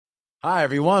Hi,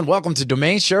 everyone. Welcome to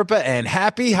Domain Sherpa and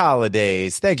happy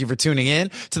holidays. Thank you for tuning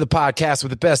in to the podcast with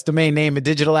the best domain name and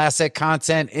digital asset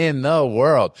content in the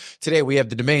world. Today, we have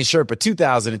the Domain Sherpa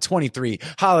 2023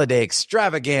 Holiday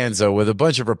Extravaganza with a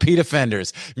bunch of repeat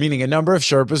offenders, meaning a number of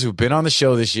Sherpas who've been on the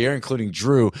show this year, including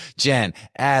Drew, Jen,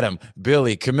 Adam,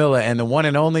 Billy, Kamila, and the one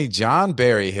and only John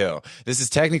Berryhill. This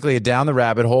is technically a down the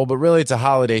rabbit hole, but really it's a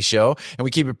holiday show, and we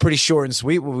keep it pretty short and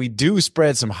sweet where we do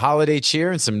spread some holiday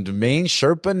cheer and some Domain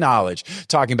Sherpa knowledge,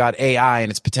 talking about AI and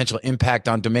its potential impact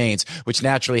on domains, which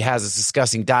naturally has us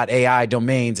discussing .ai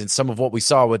domains and some of what we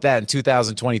saw with that in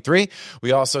 2023.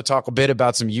 We also talk a bit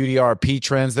about some UDRP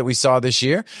trends that we saw this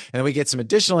year, and then we get some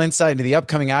additional insight into the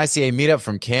upcoming ICA meetup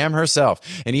from Cam herself.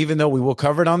 And even though we will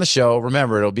cover it on the show,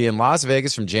 remember, it'll be in Las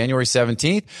Vegas from January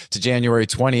 17th to January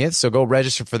 20th, so go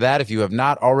register for that if you have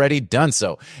not already done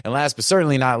so. And last but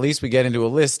certainly not least, we get into a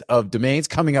list of domains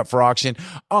coming up for auction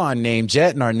on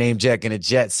NameJet in our NameJet in a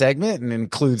Jet segment, and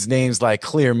includes names like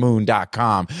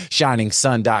clearmoon.com,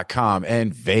 shiningsun.com,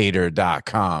 and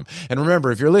vader.com. And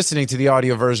remember, if you're listening to the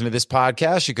audio version of this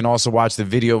podcast, you can also watch the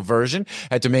video version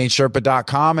at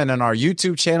DomainSherpa.com and on our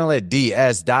YouTube channel at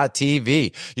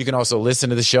ds.tv. You can also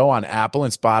listen to the show on Apple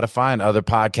and Spotify and other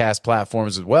podcast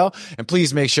platforms as well. And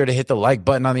please make sure to hit the like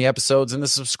button on the episodes and the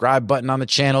subscribe button on the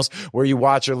channels where you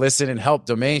watch or listen and help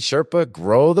Domain Sherpa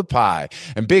grow the pie.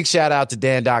 And big shout out to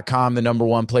Dan.com, the number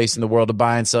one place in the world to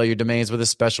buy and sell your domains with a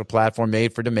special platform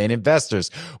made for domain investors.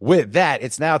 With that,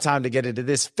 it's now time to get into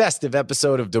this festive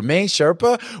episode of Domain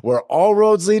Sherpa, where all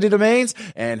roads lead to domains,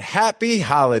 and happy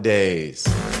holidays.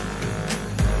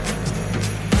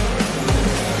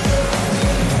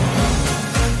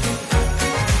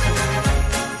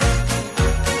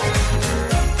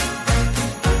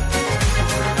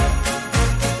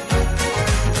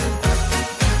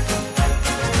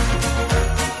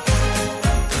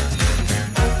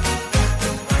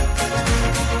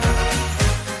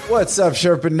 What's up,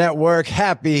 Sherpa Network?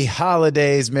 Happy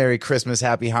holidays, Merry Christmas,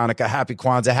 Happy Hanukkah, Happy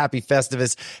Kwanzaa, Happy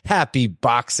Festivus, Happy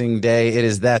Boxing Day. It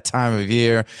is that time of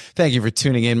year. Thank you for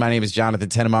tuning in. My name is Jonathan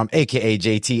Tenenbaum, a.k.a.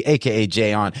 JT, a.k.a.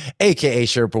 Jayon, a.k.a.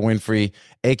 Sherpa Winfrey,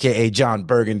 a.k.a. John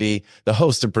Burgundy, the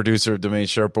host and producer of Domain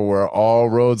Sherpa, where all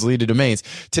roads lead to domains.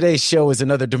 Today's show is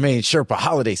another Domain Sherpa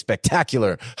Holiday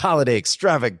Spectacular, Holiday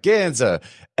Extravaganza,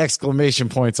 exclamation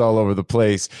points all over the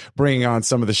place, bringing on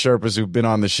some of the Sherpas who've been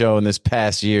on the show in this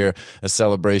past year, a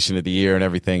celebration of the year and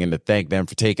everything, and to thank them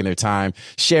for taking their time,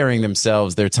 sharing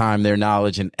themselves, their time, their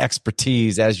knowledge, and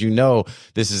expertise. As you know,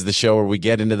 this is the show where we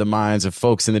get into the minds of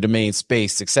folks in the domain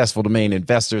space, successful domain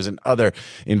investors, and other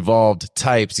involved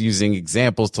types, using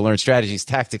examples to learn strategies,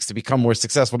 tactics to become more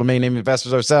successful domain name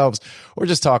investors ourselves, or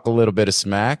just talk a little bit of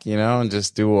smack, and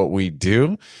just do what we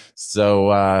do. So,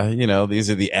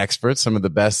 these are the experts, some of the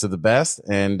best of the best,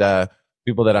 and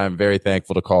people that I'm very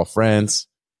thankful to call friends.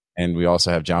 And we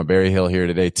also have John Berryhill here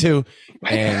today too.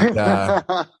 And,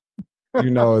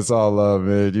 it's all love,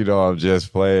 man. I'm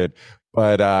just playing.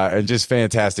 But, and just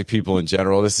fantastic people in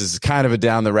general. This is kind of a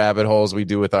down the rabbit holes we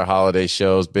do with our holiday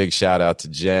shows. Big shout out to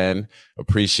Jen.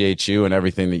 Appreciate you and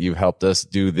everything that you've helped us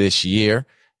do this year.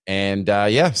 And,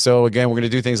 so again, we're going to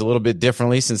do things a little bit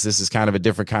differently since this is kind of a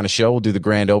different kind of show. We'll do the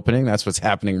grand opening. That's what's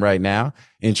happening right now.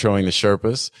 Introing the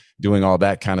Sherpas, doing all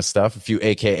that kind of stuff. A few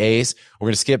AKAs. We're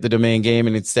going to skip the domain game,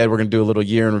 and instead we're going to do a little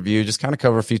year in review, just kind of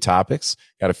cover a few topics.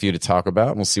 Got a few to talk about,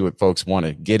 and we'll see what folks want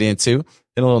to get into.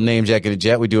 Then a little name jack in a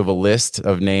jet. We do have a list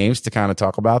of names to kind of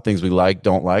talk about, things we like,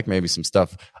 don't like, maybe some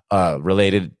stuff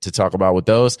related to talk about with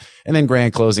those. And then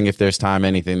grand closing, if there's time,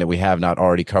 anything that we have not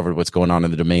already covered, what's going on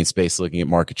in the domain space, looking at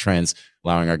market trends,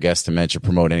 allowing our guests to mention,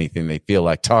 promote anything they feel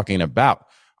like talking about.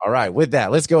 All right, with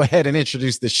that, let's go ahead and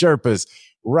introduce the Sherpas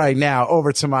right now.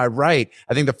 Over to my right,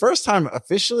 I think the first time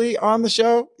officially on the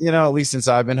show, at least since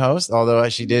I've been host, although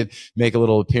she did make a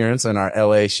little appearance on our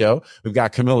LA show. We've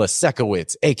got Kamila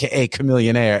Sekowitz, aka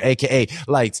Chameleonaire, aka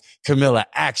Lights Kamila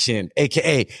Action,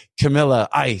 aka Kamila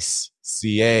Ice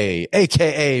CA,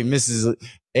 aka Miss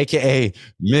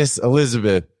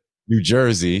Elizabeth, New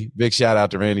Jersey. Big shout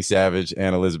out to Randy Savage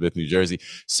and Elizabeth, New Jersey.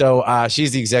 So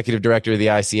she's the executive director of the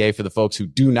ICA for the folks who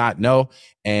do not know.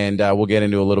 And we'll get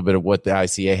into a little bit of what the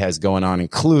ICA has going on,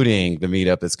 including the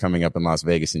meetup that's coming up in Las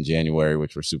Vegas in January,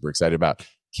 which we're super excited about.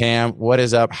 Cam, what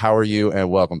is up? How are you? And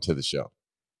welcome to the show.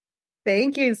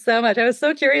 Thank you so much. I was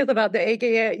so curious about the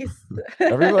AKAs.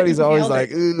 Everybody's always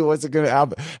like, ooh, what's it going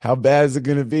to, how bad is it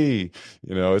going to be?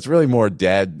 It's really more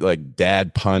dad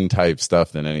pun type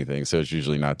stuff than anything. So it's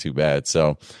usually not too bad.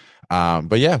 So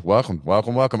But yeah, welcome. All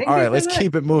right, let's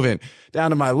keep it moving.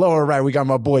 Down to my lower right, we got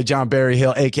my boy John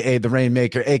Berryhill, aka the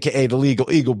Rainmaker, aka the Legal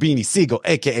Eagle, Beanie Siegel,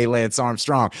 aka Lance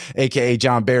Armstrong, aka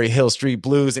John Berryhill Street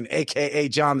Blues, and aka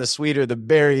John the Sweeter, the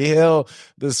Berryhill,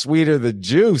 the Sweeter, the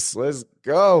Juice. Let's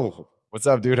go. What's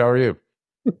up, dude? How are you?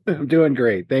 I'm doing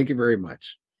great. Thank you very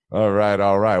much. All right.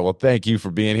 Well, thank you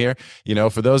for being here.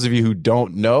 For those of you who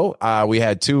don't know, we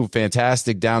had 2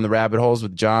 fantastic Down the Rabbit Holes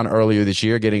with John earlier this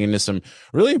year, getting into some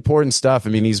really important stuff. I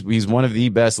mean, he's one of the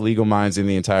best legal minds in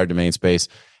the entire domain space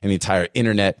and the entire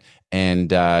internet. And,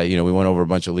 we went over a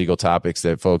bunch of legal topics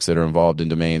that folks that are involved in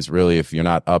domains, really, if you're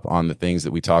not up on the things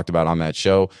that we talked about on that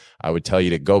show, I would tell you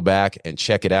to go back and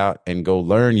check it out and go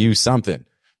learn you something.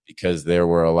 Because there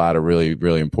were a lot of really,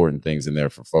 really important things in there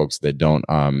for folks that don't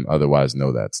otherwise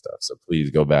know that stuff. So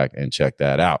please go back and check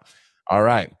that out. All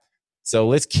right. So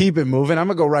let's keep it moving. I'm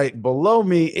going to go right below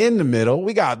me in the middle.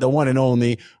 We got the one and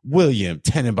only William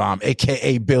Tenenbaum,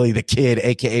 a.k.a. Billy the Kid,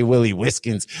 a.k.a. Willie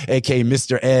Whiskins, a.k.a.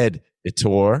 Mr. Ed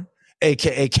Itor,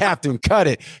 a.k.a. Captain Cut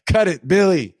It,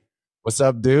 Billy. What's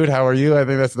up, dude? How are you? I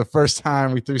think that's the first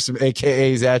time we threw some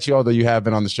AKAs at you, although you have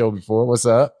been on the show before. What's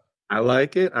up? I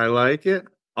like it.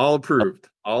 All approved.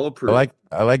 I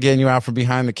like getting you out from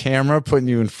behind the camera, putting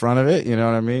you in front of it. You know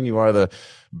what I mean? You are the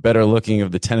better looking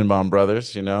of the Tenenbaum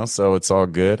brothers, so it's all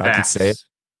good. Facts. I can say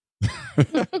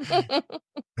it.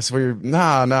 That's where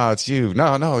no, it's you.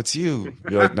 No, it's you.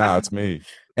 You're like, no, it's me.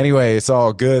 Anyway, it's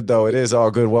all good though. It is all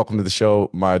good. Welcome to the show,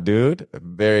 my dude.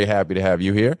 Very happy to have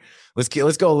you here. Let's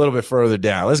go a little bit further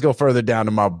down. Let's go further down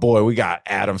to my boy. We got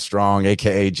Adam Strong,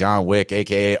 aka John Wick,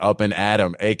 aka Up and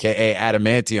Adam, aka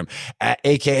Adamantium,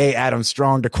 aka Adam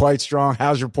Strong to Quite Strong.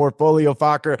 How's your portfolio,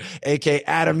 Fokker? Aka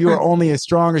Adam, you are only as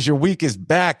strong as your weakest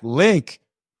back link.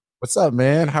 What's up,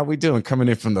 man? How we doing? Coming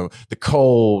in from the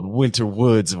cold winter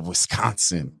woods of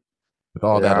Wisconsin with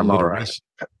all that alliteration.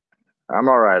 I'm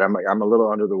all right. I'm a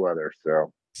little under the weather,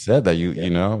 so. Said that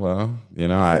isn't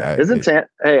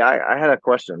I had a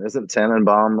question. Isn't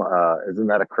Tannenbaum isn't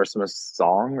that a Christmas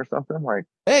song or something? Like,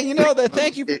 hey, that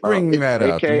thank you for bringing that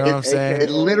up. You know what I'm saying? It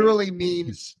literally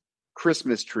means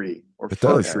Christmas tree or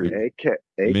fir tree.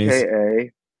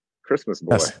 AKA Christmas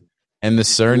boy. Yes. And the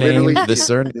surname, it's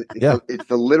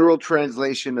the literal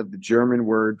translation of the German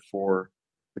word for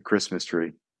the Christmas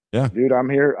tree. Yeah. Dude, I'm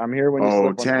here when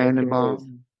you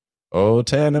Tannenbaum. Oh,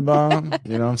 Tannenbaum,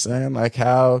 you know what I'm saying? Like,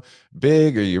 how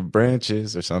big are your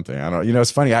branches or something? I don't.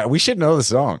 It's funny. We should know the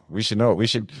song. We should know it. We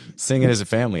should sing it as a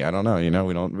family. I don't know.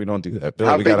 We don't do that. Billy,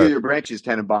 how big are your branches,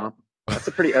 Tannenbaum? That's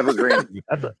a pretty evergreen.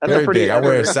 That's very a pretty big. I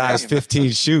wear a size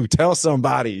 15 shoe. Tell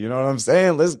somebody. You know what I'm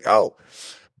saying? Let's go.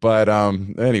 But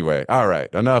anyway, all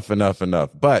right. Enough.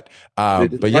 But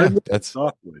yeah, that's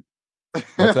softwood.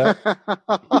 What's that?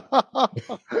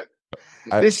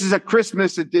 This is a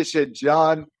Christmas edition,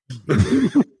 John.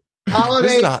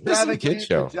 Holiday this is a kid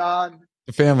show, John.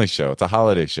 The family show. It's a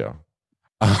holiday show.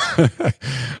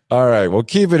 All right, well,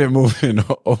 keeping it moving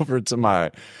over to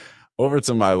my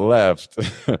left.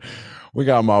 We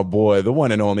got my boy, the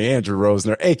one and only Andrew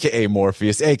Rosner, aka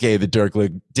Morpheus, aka the Dirk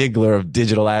Diggler of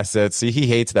digital assets. See, he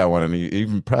hates that one, and he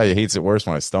even probably hates it worse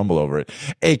when I stumble over it.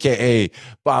 Aka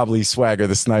Bob Lee Swagger,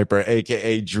 the sniper,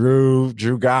 aka Drew.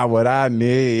 Drew got what I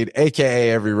need.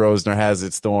 Aka every Rosner has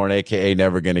its thorn. Aka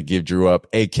never gonna give Drew up.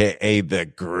 Aka the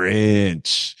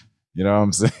Grinch. You know what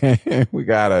I'm saying? You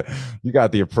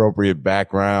got the appropriate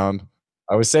background.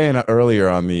 I was saying earlier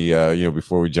on the,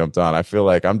 before we jumped on, I feel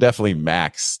like I'm definitely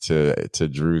Max to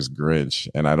Drew's Grinch,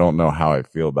 and I don't know how I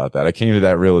feel about that. I came to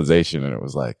that realization, and it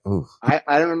was like, ooh. I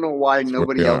don't know why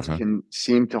nobody else can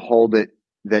seem to hold it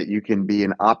that you can be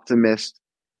an optimist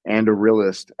and a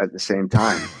realist at the same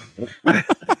time.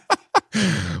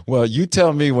 Well, you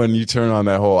tell me when you turn on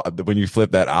when you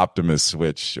flip that optimist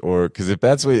switch, or because if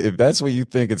that's what you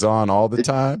think it's on all the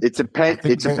time, it's a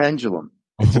pendulum.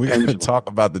 We're going to talk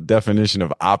about the definition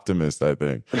of optimist, I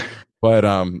think. But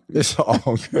it's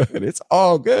all good. It's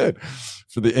all good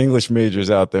for the English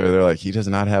majors out there. They're like, he does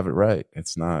not have it right.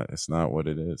 It's not what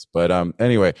it is. But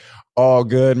anyway, all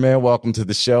good, man. Welcome to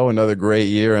the show. Another great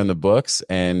year in the books,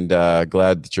 and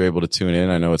glad that you're able to tune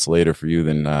in. I know it's later for you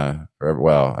than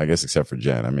well, I guess except for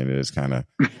Jen. I mean, it is kind of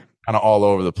all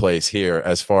over the place here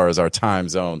as far as our time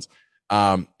zones.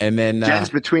 And then Jen's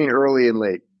between early and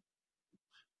late.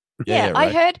 Yeah,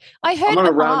 right. I heard. I'm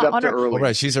gonna round up to early. Oh,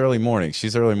 right, she's early morning.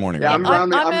 Yeah, I'm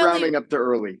rounding up to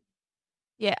early.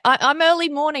 Yeah, I'm early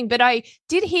morning, but I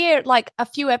did hear like a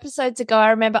few episodes ago. I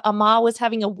remember Amar was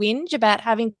having a whinge about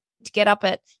having to get up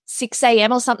at 6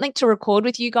 a.m. or something to record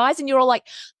with you guys, and you're all like,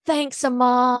 "Thanks,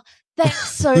 Amar.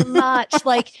 Thanks so much.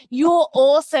 Like, you're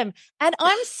awesome." And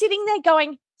I'm sitting there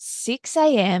going, 6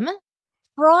 a.m.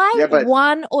 Try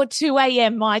 1 or 2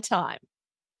 a.m. my time.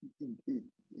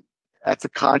 That's a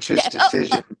conscious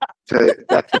decision.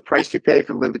 That's the price you pay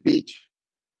for Live the Beach.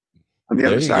 On the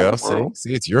other side of the world.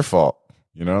 See, it's your fault.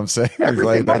 You know what I'm saying?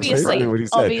 Like, obviously, what he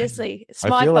said. Obviously, it's I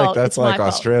my feel fault. like that's it's like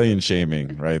Australian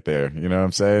shaming right there. You know what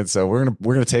I'm saying? So we're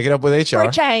gonna take it up with HR for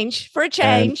a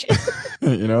change.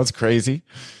 And, it's crazy.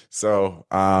 So,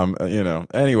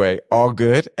 anyway, all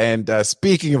good. And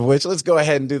speaking of which, let's go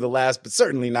ahead and do the last, but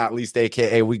certainly not least,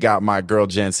 AKA we got my girl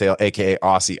Jen Sale, AKA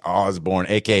Aussie Osborne,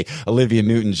 AKA Olivia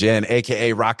Newton-Jen,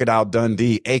 AKA Rocket Out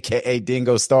Dundee, AKA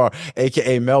Dingo Star,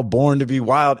 AKA Mel Born to be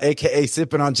Wild, AKA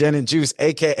Sipping on Gin and Juice,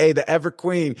 AKA the Ever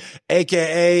Queen,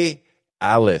 AKA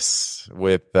Alice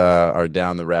with our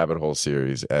Down the Rabbit Hole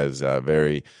series as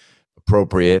very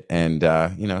appropriate. And,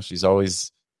 she's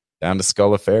always down to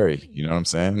Sculla Ferry, you know what I'm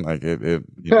saying? Like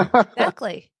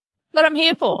exactly what I'm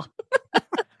here for.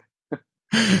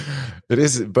 It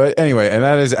is, but anyway, and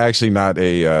that is actually not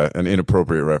an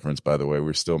inappropriate reference, by the way.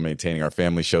 We're still maintaining our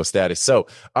family show status. So,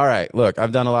 all right, look,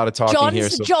 I've done a lot of talking here.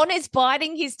 So John is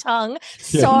biting his tongue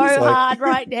hard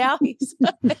right now.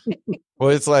 Well,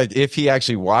 it's like if he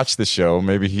actually watched the show,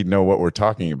 maybe he'd know what we're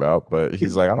talking about. But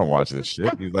he's like, I don't watch this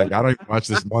shit. He's like, I don't even watch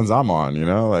this ones I'm on.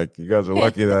 Like you guys are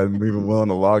lucky that I'm even willing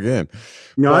to log in.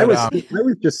 No, I was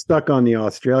just stuck on the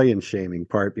Australian shaming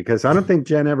part because I don't think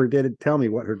Jen ever did tell me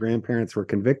what her grandparents were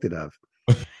convicted of.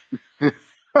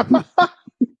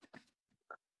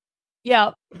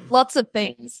 Yeah, lots of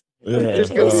things. Yeah.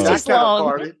 The list is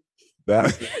long.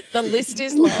 The list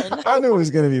is long. I knew it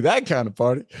was going to be that kind of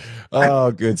party.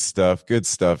 Oh, good stuff. Good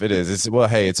stuff. It is. It's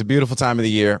a beautiful time of the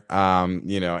year.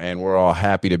 And we're all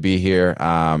happy to be here.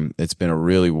 It's been a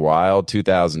really wild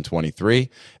 2023.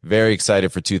 Very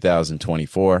excited for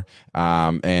 2024.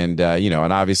 And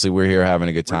obviously we're here having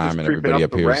a good time and everybody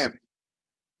up here. Ramp.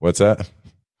 What's that?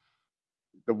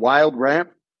 The wild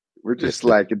ramp. We're just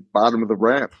like at the bottom of the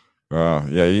ramp. Oh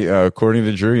yeah. According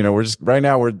to Drew, we're just right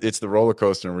now it's the roller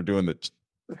coaster and we're doing the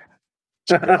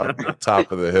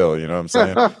top of the hill. You know what I'm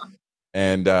saying?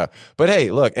 And but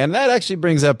hey, look, and that actually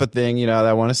brings up a thing, that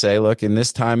I want to say. Look, in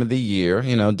this time of the year,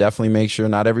 definitely make sure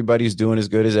not everybody's doing as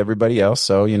good as everybody else.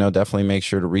 So definitely make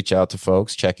sure to reach out to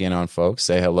folks, check in on folks,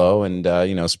 say hello, and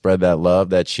spread that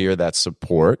love, that cheer, that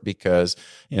support, because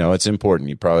it's important.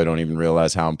 You probably don't even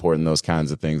realize how important those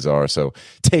kinds of things are. So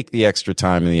take the extra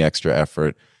time and the extra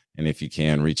effort. And if you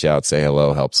can, reach out, say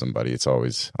hello, help somebody. It's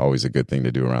always a good thing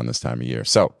to do around this time of year.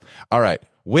 So, all right,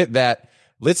 with that,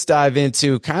 let's dive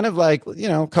into kind of like,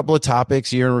 a couple of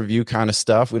topics, year in review kind of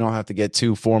stuff. We don't have to get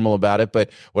too formal about it.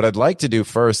 But what I'd like to do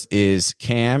first is,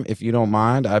 Cam, if you don't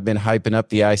mind, I've been hyping up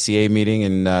the ICA meeting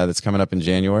and that's coming up in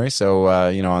January. So,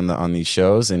 on these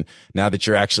shows. And now that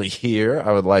you're actually here,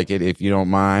 I would like it, if you don't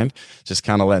mind, just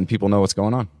kind of letting people know what's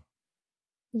going on.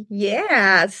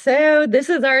 Yeah, so this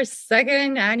is our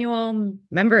second annual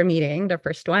member meeting. The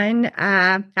first one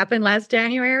happened last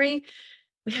January.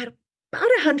 We had about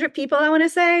 100 people, I want to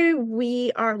say.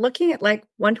 We are looking at like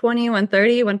 120,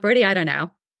 130, 140, I don't know,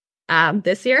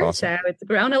 this year. Awesome. So it's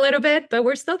grown a little bit, but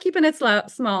we're still keeping it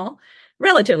small,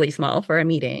 relatively small for a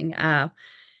meeting. The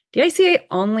ICA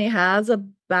only has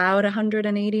about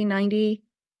 180, 90.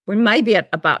 We might be at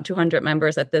about 200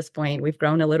 members at this point. We've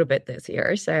grown a little bit this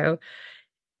year. So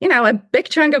a big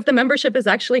chunk of the membership is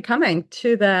actually coming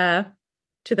to the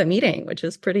meeting, which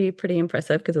is pretty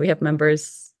impressive because we have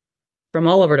members from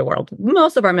all over the world.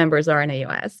 Most of our members are in the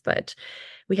US, but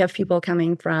we have people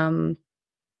coming from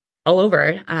all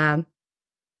over,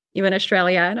 even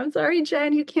Australia. And I'm sorry,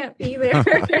 Jen, you can't be there.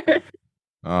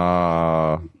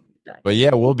 But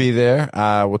yeah, we'll be there.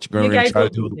 We're going to try to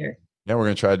do there. Yeah, we're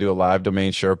going to try to do a live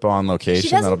Domain Sherpa on location. She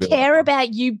doesn't care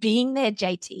about you being there,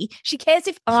 JT. She cares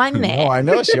if I'm there. No, I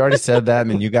know. She already said that, and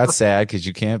then you got sad because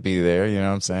you can't be there. You know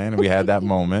what I'm saying? And we had that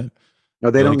moment. No,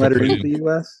 they don't let her into the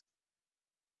U.S.?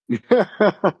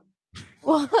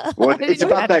 Well, it's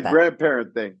about that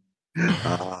grandparent thing.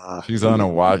 She's on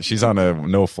a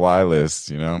no-fly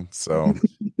list, so.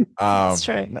 That's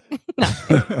true.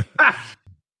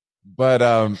 But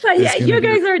yeah, you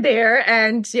guys are there,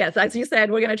 and yes, as you said,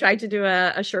 we're going to try to do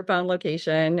a Sherpa on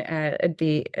location. It'd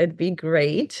be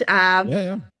great.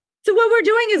 Yeah. So what we're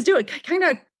doing is kind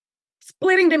of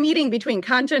splitting the meeting between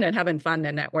content and having fun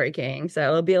and networking. So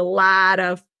it'll be a lot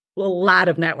of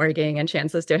networking and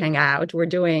chances to hang out. We're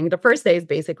doing the first day is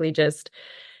basically just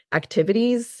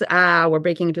activities. We're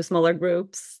breaking into smaller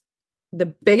groups. The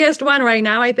biggest one right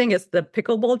now, I think, is the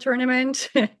pickleball tournament.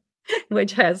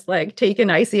 Which has taken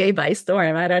ICA by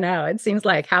storm. I don't know. It seems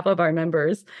like half of our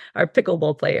members are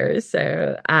pickleball players.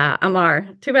 So Amar,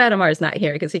 too bad Amar's not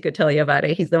here because he could tell you about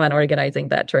it. He's the one organizing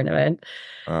that tournament.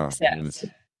 Oh,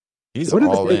 He's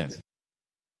all in.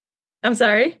 I'm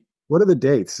sorry. What are the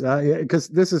dates? Because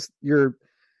this is your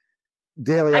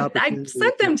daily I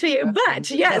sent them to you, but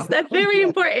yes, that's very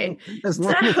important.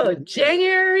 So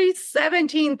January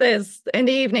 17th is in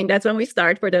the evening. That's when we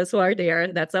start for those who are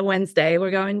there. That's a Wednesday.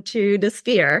 We're going to the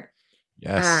Sphere.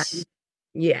 Yes.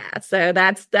 Yeah. So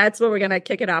that's what we're going to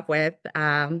kick it off with.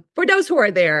 For those who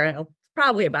are there,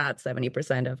 probably about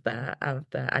 70% of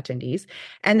the attendees.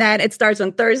 And then it starts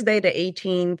on Thursday, the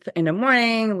 18th in the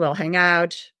morning. We'll hang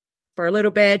out for a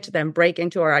little bit, then break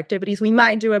into our activities. We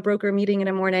might do a broker meeting in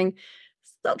the morning.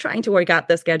 Still trying to work out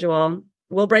the schedule.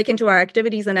 We'll break into our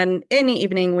activities, and then in the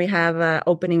evening we have an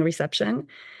opening reception.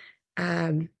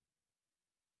 So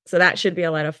that should be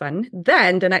a lot of fun.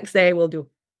 Then the next day we'll do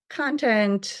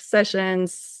content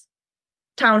sessions,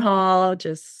 town hall,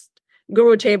 just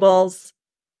guru tables,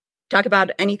 talk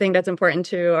about anything that's important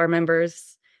to our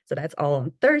members. So that's all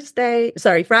on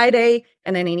Friday.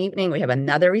 And then in the evening we have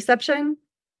another reception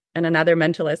and another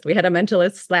mentalist. We had a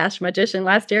mentalist / magician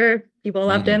last year. People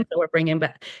loved him. So we're bringing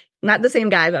back, not the same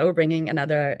guy, but we're bringing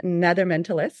another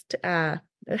mentalist.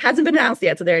 It hasn't been announced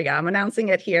yet. So there you go. I'm announcing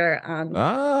it here.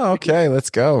 Okay. Let's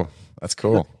go. That's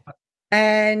cool.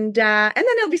 And then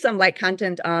there'll be some light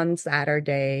content on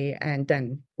Saturday. And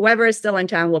then whoever is still in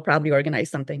town will probably organize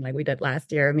something like we did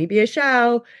last year, maybe a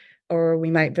show, or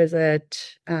we might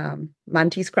visit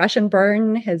Monty's Crash and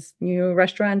Burn, his new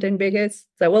restaurant in Vegas.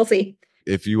 So we'll see.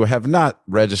 If you have not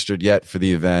registered yet for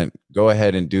the event, go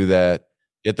ahead and do that.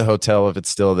 Get the hotel if it's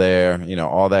still there,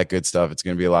 all that good stuff. It's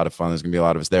going to be a lot of fun. There's going to be a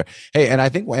lot of us there. Hey, and I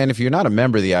think, and if you're not a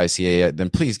member of the ICA yet,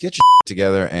 then please get your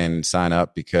together and sign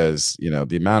up, because,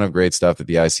 the amount of great stuff that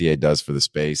the ICA does for the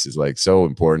space is like so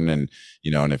important. And,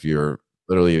 and if you're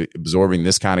literally absorbing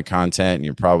this kind of content, and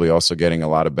you're probably also getting a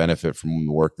lot of benefit from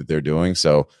the work that they're doing.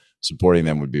 So supporting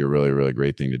them would be a really, really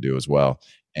great thing to do as well.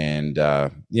 And,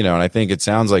 and I think it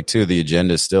sounds like too, the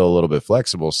agenda is still a little bit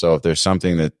flexible. So if there's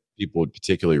something that people would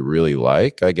particularly really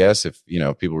like, I guess, if,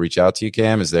 people reach out to you,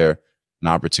 Cam, is there an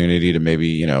opportunity to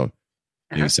maybe,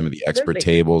 maybe some of the expert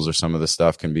tables or some of the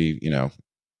stuff can be,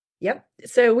 Yep.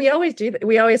 So we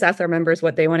always ask our members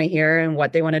what they want to hear and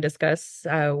what they want to discuss.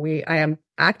 I am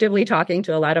actively talking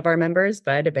to a lot of our members,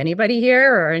 but if anybody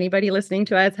here or anybody listening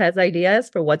to us has ideas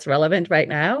for what's relevant right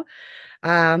now,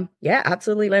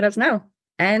 absolutely let us know.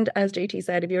 And as JT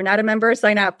said, if you're not a member,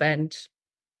 sign up, and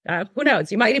who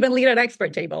knows, you might even lead an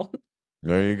expert table.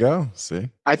 There you go. See,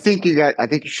 I think you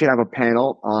should have a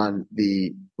panel on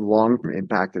the long-term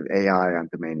impact of AI on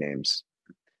domain names.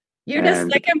 You're the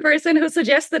second person who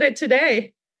suggested it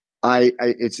today.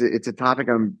 It's a topic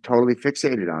I'm totally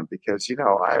fixated on, because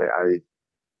I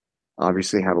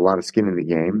obviously have a lot of skin in the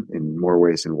game in more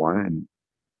ways than one,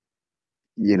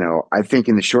 and I think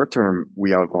in the short term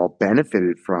we have all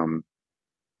benefited from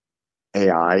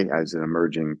AI as an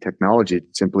emerging technology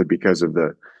simply because of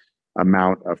the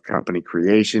amount of company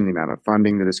creation, the amount of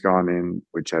funding that has gone in,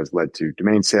 which has led to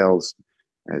domain sales,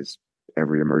 as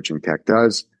every emerging tech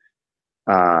does.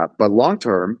 But long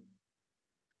term,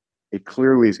 it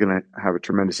clearly is going to have a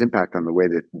tremendous impact on the way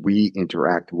that we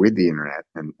interact with the internet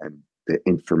and the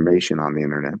information on the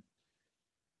internet.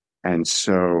 And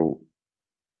so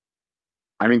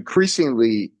I'm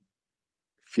increasingly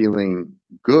feeling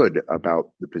good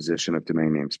about the position of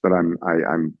domain names, but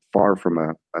I'm far from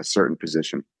a certain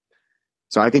position.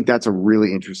 So I think that's a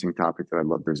really interesting topic that I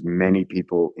love. There's many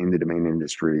people in the domain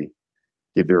industry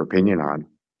give their opinion on,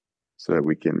 so that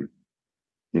we can,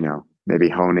 maybe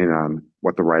hone in on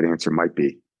what the right answer might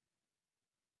be.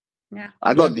 Yeah.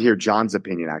 I'd love to hear John's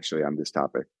opinion actually on this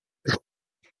topic.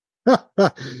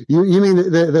 You mean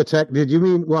the tech? Did you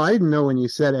mean? Well, I didn't know when you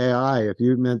said AI if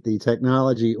you meant the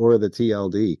technology or the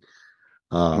TLD.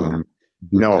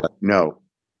 No.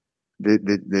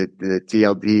 The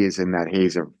TLD is in that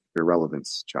haze of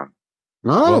irrelevance, John.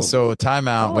 Oh, well, so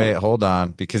timeout. Wait, hold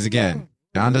on, because again,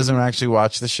 John doesn't actually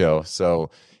watch the show,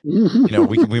 so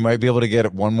we might be able to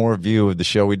get one more view of the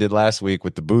show we did last week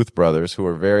with the Booth brothers, who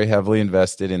are very heavily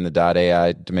invested in the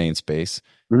 .ai domain space.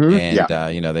 Mm-hmm.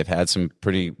 And, they've had some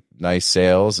pretty nice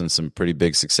sales and some pretty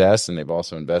big success. And they've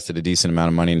also invested a decent amount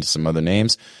of money into some other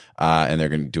names. And they're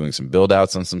going to be doing some build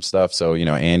outs on some stuff. So,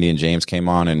 Andy and James came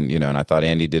on, and I thought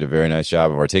Andy did a very nice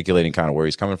job of articulating kind of where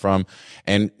he's coming from.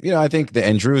 And, I think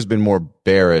and Drew has been more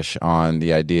bearish on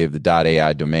the idea of the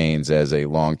 .ai domains as a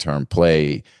long-term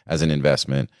play as an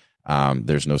investment.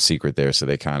 There's no secret there. So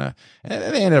they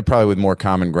ended up probably with more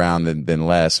common ground than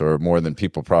less, or more than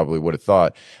people probably would have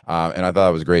thought. And I thought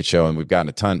it was a great show, and we've gotten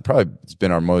a ton. Probably it's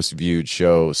been our most viewed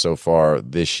show so far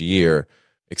this year,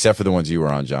 except for the ones you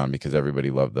were on, John, because everybody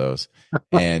loved those.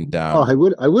 And I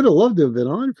would have loved to have been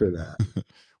on for that.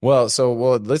 Well,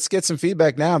 let's get some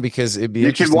feedback now because it'd be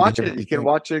interesting. You can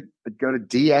watch it. Go to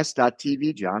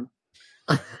ds.tv, John.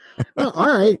 Well,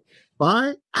 all right.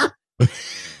 Bye.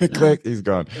 Click. He's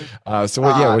gone.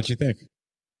 What you think?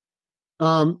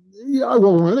 Yeah,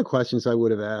 well, one of the questions I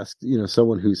would have asked,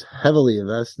 someone who's heavily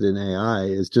invested in AI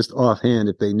is just offhand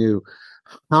if they knew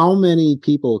how many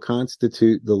people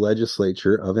constitute the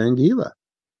legislature of Anguilla.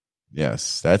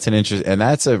 Yes, that's an interest, and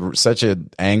that's such an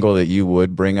angle that you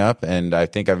would bring up, and I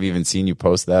think I've even seen you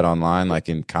post that online, like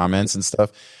in comments and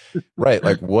stuff. Right,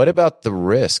 like what about the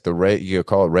risk, you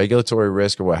call it regulatory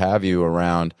risk or what have you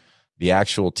around the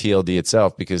actual TLD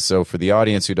itself? Because for the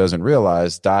audience who doesn't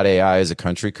realize, .ai is a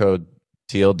country code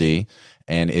TLD,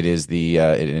 and it is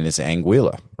it's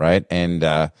Anguilla, right? And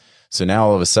so now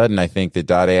all of a sudden, I think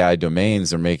that .ai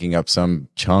domains are making up some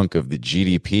chunk of the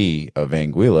GDP of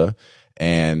Anguilla.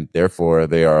 And therefore,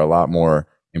 they are a lot more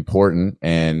important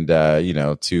and,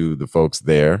 to the folks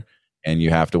there. And you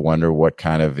have to wonder what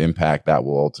kind of impact that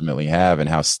will ultimately have and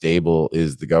how stable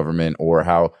is the government, or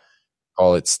how,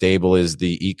 call it, stable is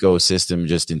the ecosystem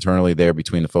just internally there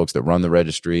between the folks that run the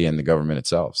registry and the government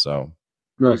itself. So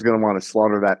who's going to want to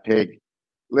slaughter that pig?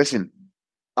 Listen,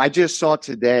 I just saw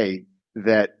today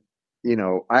that,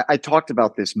 I talked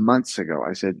about this months ago.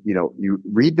 I said, you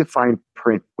read the fine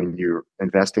print when you're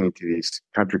investing into these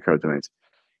country code domains.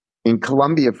 In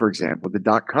Colombia, for example, the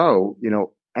 .co,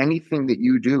 anything that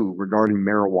you do regarding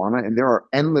marijuana, and there are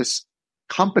endless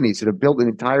companies that have built an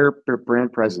entire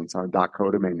brand presence on a .co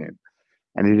domain name,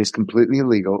 and it is completely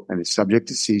illegal and is subject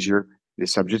to seizure. It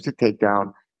is subject to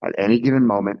takedown at any given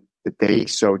moment that they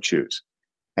so choose.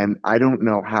 And I don't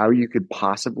know how you could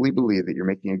possibly believe that you're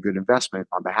making a good investment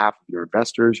on behalf of your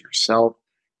investors, yourself,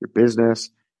 your business,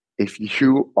 if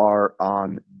you are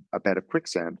on a bed of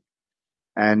quicksand.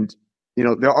 And,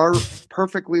 there are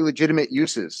perfectly legitimate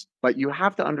uses, but you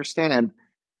have to understand,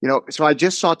 so I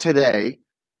just saw today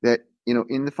that,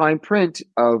 in the fine print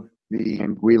of the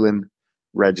Anguillan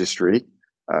registry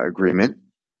agreement,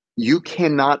 you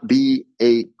cannot be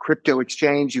a crypto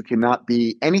exchange. You cannot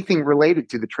be anything related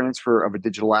to the transfer of a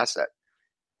digital asset.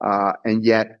 And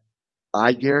yet,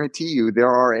 I guarantee you there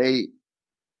are a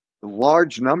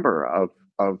large number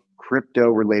of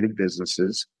crypto-related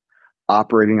businesses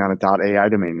operating on a .ai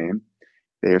domain name.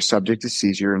 They are subject to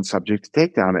seizure and subject to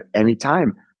takedown at any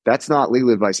time. That's not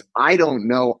legal advice. I don't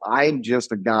know. I'm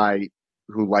just a guy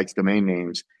who likes domain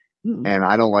names. And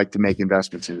I don't like to make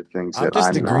investments into things I'm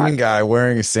just a green guy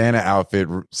wearing a Santa outfit,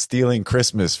 stealing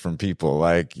Christmas from people.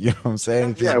 Like, you know what I'm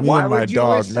saying? Yeah, me and my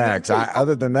dog, Max.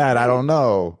 Other than that, I don't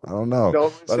know.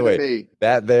 By the way,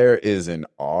 that there is an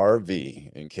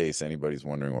RV, in case anybody's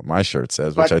wondering what my shirt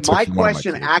says, which I took my from one of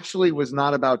question my kids. actually was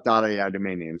not about .ai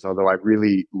domain names, although I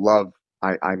really love,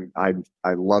 I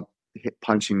love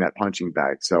punching that punching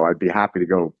bag. So I'd be happy to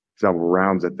go several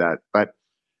rounds at that. But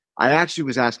I actually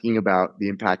was asking about the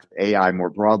impact of AI more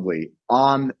broadly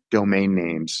on domain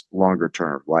names longer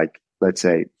term, like let's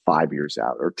say 5 years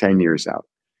out or 10 years out.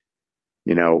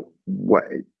 What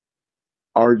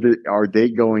are they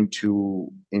going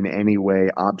to in any way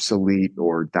obsolete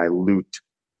or dilute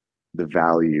the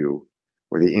value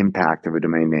or the impact of a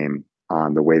domain name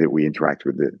on the way that we interact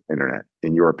with the internet?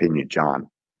 In your opinion, John?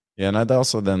 Yeah, and I'd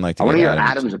also then like to I want to hear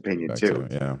Adam's opinion too.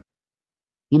 Yeah,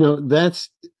 that's.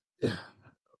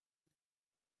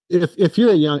 If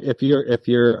you're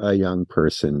a young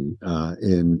person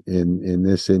in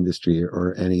this industry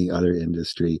or any other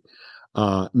industry,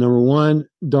 number one,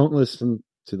 don't listen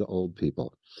to the old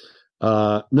people.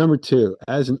 Number two,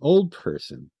 as an old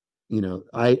person,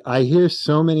 I hear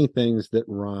so many things that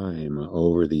rhyme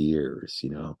over the years,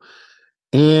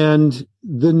 and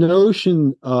the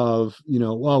notion of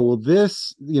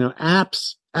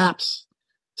apps,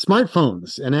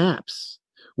 smartphones and apps.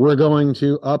 We're going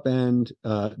to upend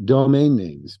domain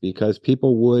names because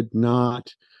people would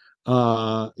not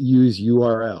use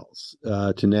URLs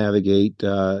to navigate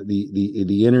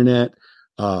the internet.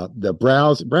 The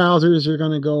browsers are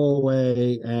going to go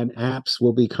away, and apps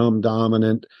will become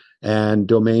dominant, and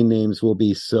domain names will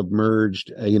be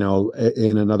submerged, in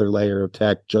another layer of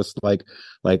tech, just like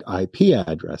IP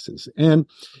addresses. And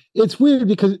it's weird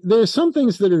because there's some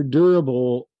things that are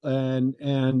durable and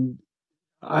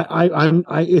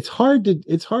it's hard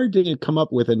to come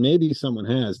up with, and maybe someone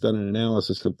has done an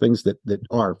analysis of things that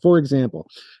are, for example,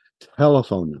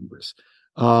 telephone numbers.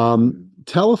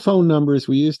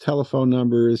 We use telephone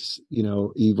numbers,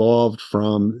 evolved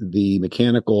from the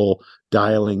mechanical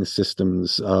dialing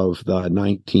systems of the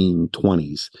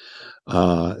 1920s,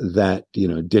 that,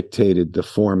 dictated the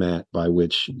format by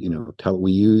which,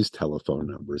 we use telephone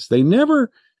numbers. They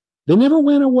never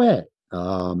went away.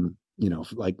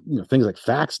 things like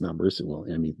fax numbers. Well,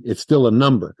 I mean, it's still a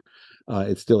number.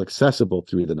 It's still accessible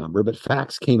through the number, but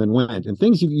fax came and went, and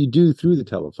things you do through the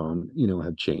telephone,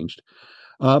 have changed.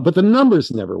 But the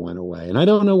numbers never went away, and I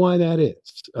don't know why that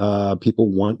is. People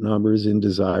want numbers in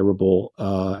desirable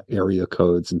area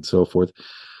codes and so forth.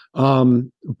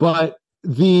 But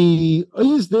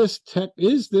is this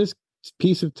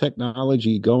piece of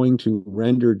technology going to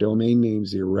render domain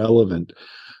names irrelevant?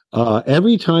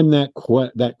 Every time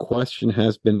that question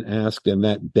has been asked and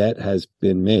that bet has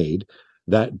been made,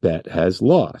 that bet has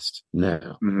lost.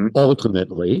 Now,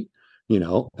 ultimately, any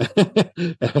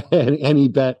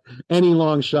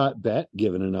long shot bet,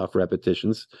 given enough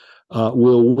repetitions,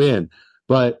 will win.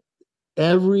 But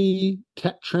every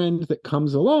tech trend that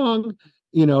comes along,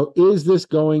 is this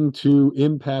going to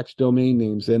impact domain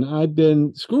names? And I've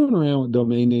been screwing around with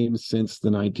domain names since the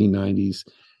 1990s.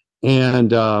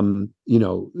 And,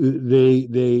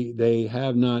 they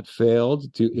have not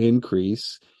failed to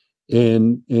increase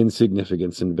in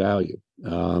significance and value.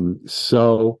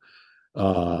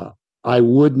 I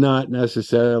would not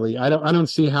necessarily, I don't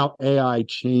see how AI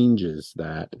changes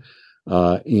that,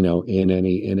 in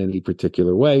any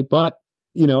particular way, but,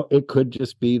 it could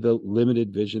just be the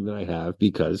limited vision that I have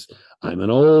because I'm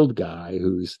an old guy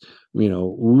who's,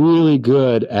 really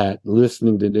good at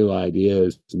listening to new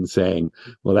ideas and saying,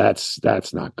 well, that's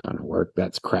not going to work.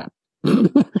 That's crap.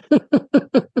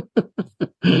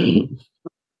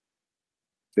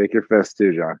 Take your fist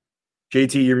too, John.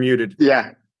 JT, you're muted.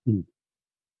 Yeah.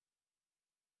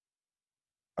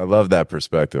 I love that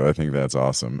perspective. I think that's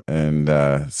awesome. And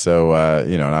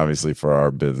and obviously for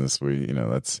our business,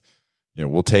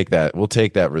 we'll take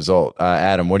that result.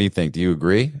 Adam, what do you think? Do you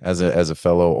agree as a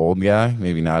fellow old guy?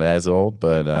 Maybe not as old,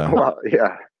 but well,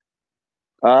 yeah.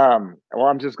 Well,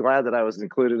 I'm just glad that I was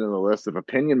included in the list of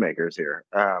opinion makers here.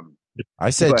 I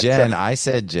said Jen. I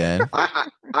said Jen.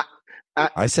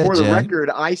 I said for the Jen. record,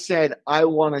 I said I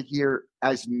want to hear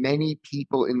as many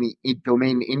people in the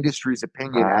domain industry's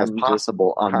opinion as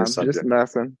possible on this subject.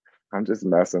 I'm just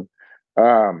messing.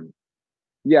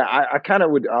 Yeah, I kind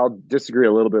of I'll disagree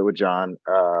a little bit with John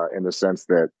in the sense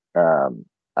that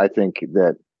I think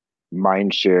that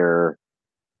mindshare,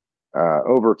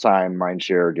 over time,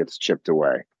 mindshare gets chipped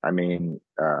away. I mean,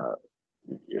 the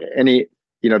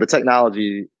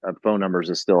technology of phone numbers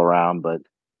is still around, but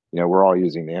we're all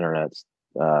using the internet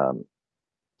to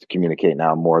communicate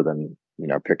now more than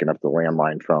picking up the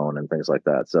landline phone and things like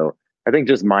that. So I think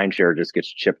just mindshare just gets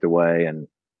chipped away, and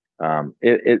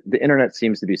the internet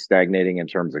seems to be stagnating in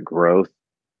terms of growth.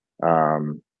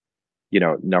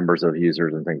 Numbers of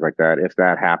users and things like that. If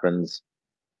that happens,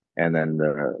 and then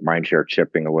the mindshare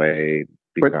chipping away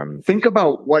becomes. But think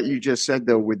about what you just said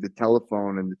though, with the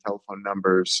telephone and the telephone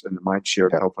numbers and the mindshare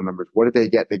telephone numbers. What did they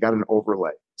get? They got an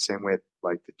overlay. Same way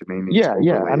like the domain names.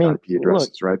 Yeah. I mean, IP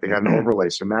addresses, right? They got an overlay.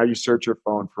 So now you search your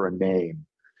phone for a name.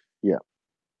 Yeah.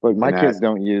 But my kids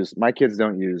don't use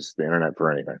the internet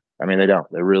for anything. I mean, they don't.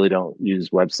 They really don't use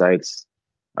websites.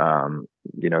 The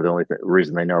only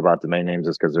reason they know about domain names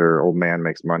is because their old man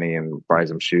makes money and buys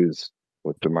them shoes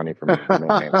with the money from the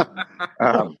domain names.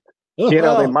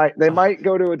 They might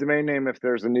go to a domain name if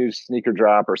there's a new sneaker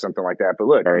drop or something like that. But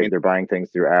look, I mean, they're buying things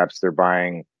through apps. They're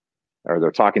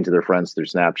talking to their friends through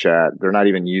Snapchat. They're not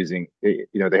even using. They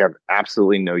have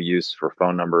absolutely no use for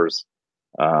phone numbers.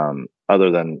 Other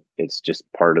than it's just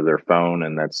part of their phone,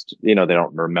 and that's they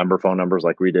don't remember phone numbers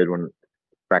like we did when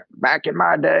back in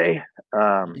my day.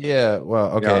 Yeah,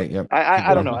 well, okay. Yeah.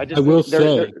 I don't know. I will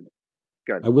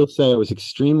say I was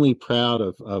extremely proud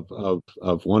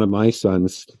of one of my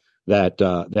sons that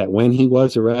when he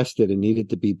was arrested and needed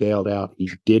to be bailed out,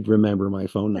 he did remember my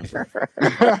phone number.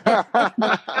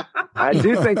 I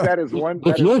do think that is one.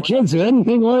 If your kids are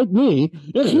anything like me,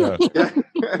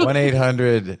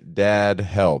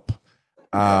 1-800-DAD-HELP.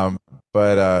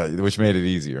 But which made it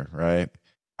easier, right?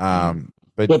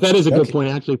 But that is a good point.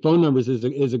 Actually, phone numbers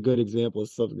is a good example of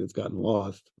something that's gotten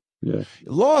lost. Yeah,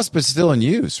 lost, but still in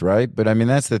use, right? But I mean,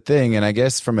 that's the thing. And I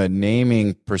guess from a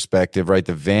naming perspective, right,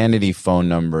 the vanity phone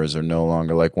numbers are no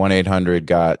longer like 1-800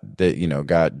 got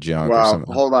junk. Well, or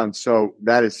something. Hold on. So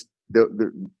that is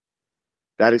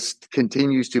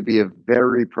continues to be a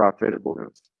very profitable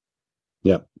business.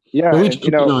 Yeah. Yeah.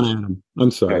 Well, on Adam.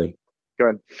 I'm sorry. Go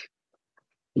ahead.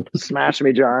 Smash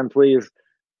me, John, please.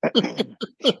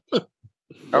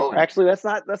 Oh, actually, that's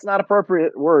not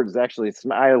appropriate words. Actually,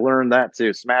 I learned that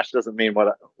too. Smash doesn't mean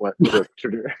what doesn't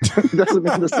mean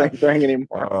the same thing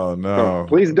anymore. Oh no!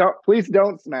 So please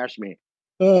don't smash me.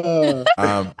 All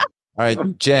right,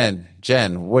 Jen,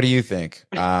 what do you think?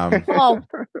 Oh,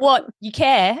 what, you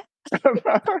care?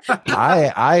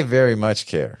 I very much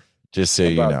care. Just so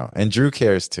you know. And Drew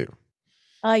cares too.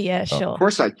 Oh yeah, sure. Of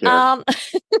course I care.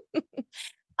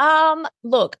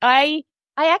 Look, I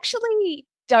actually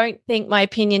don't think my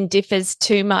opinion differs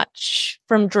too much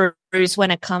from Drew's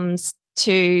when it comes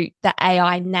to the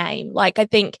AI name. Like, I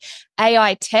think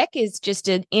AI tech is just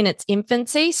in its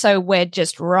infancy, so we're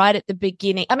just right at the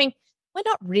beginning. I mean, we're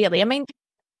not really. I mean,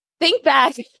 think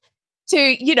back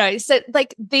to, so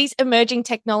like these emerging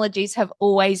technologies have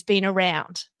always been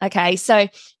around. Okay. So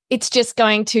it's just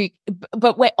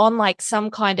but we're on like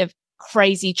some kind of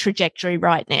crazy trajectory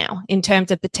right now in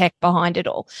terms of the tech behind it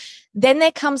all. Then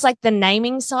there comes like the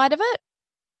naming side of it.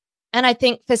 And I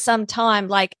think for some time,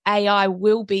 like AI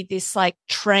will be this like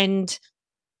trend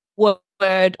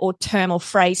word or term or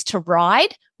phrase to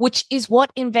ride, which is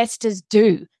what investors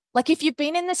do. Like if you've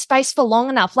been in the space for long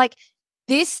enough, like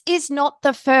this is not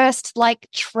the first like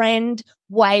trend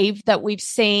wave that we've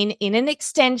seen in an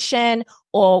extension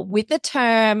or with a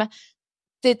term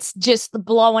that's just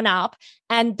blowing up.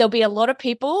 And there'll be a lot of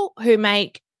people who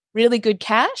make really good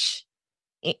cash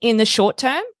in the short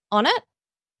term on it.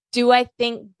 Do I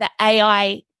think the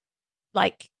AI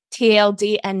like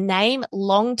TLD and name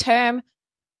long term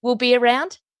will be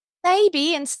around?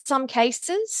 Maybe in some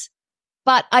cases,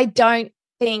 but I think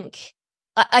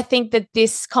that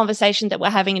this conversation that we're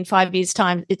having in 5 years'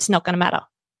 time, it's not going to matter.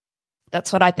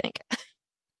 That's what I think.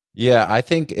 Yeah, I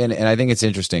think, and I think it's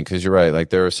interesting because you're right.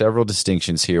 Like there are several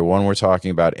distinctions here. One, we're talking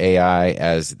about AI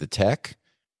as the tech,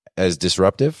 as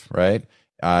disruptive, right?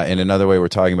 In another way, we're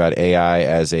talking about AI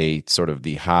as a sort of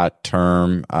the hot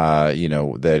term,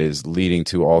 that is leading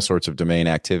to all sorts of domain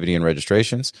activity and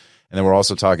registrations. And then we're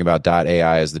also talking about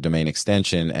 .ai as the domain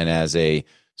extension and as a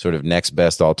sort of next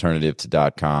best alternative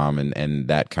to .com and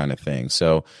that kind of thing.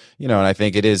 So, and I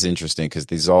think it is interesting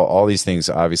because all these things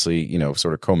obviously,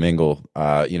 sort of commingle,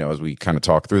 as we kind of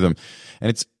talk through them. And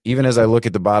it's even as I look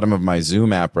at the bottom of my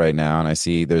Zoom app right now and I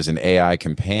see there's an AI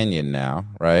companion now,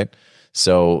 right?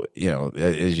 So,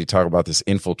 as you talk about this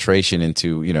infiltration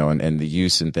into, and the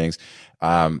use and things,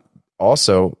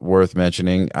 also worth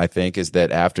mentioning, I think, is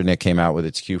that Afternic came out with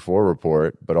its Q4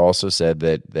 report, but also said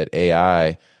that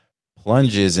AI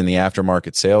plunges in the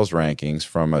aftermarket sales rankings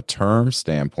from a term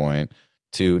standpoint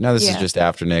to, now this is just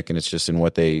Afternic and it's just in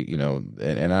what they,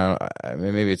 and I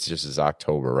mean, maybe it's just as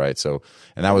October, right? So,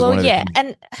 and that was one of the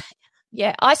things.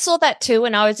 And I saw that too.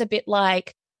 And I was a bit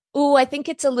like, oh, I think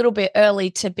it's a little bit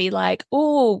early to be like,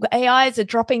 oh, AIs are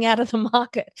dropping out of the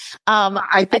market.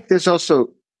 I think there's also,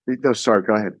 no, sorry,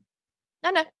 go ahead.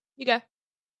 No, you go.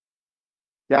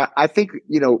 Yeah, I think,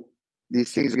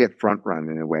 these things get front run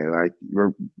in a way. Like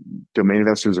domain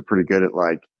investors are pretty good at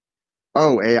like,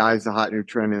 oh, AI is a hot new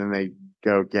trend. And then they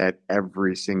go get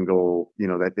every single,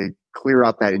 that they clear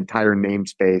out that entire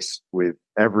namespace with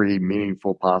every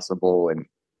meaningful possible and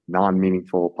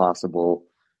non-meaningful possible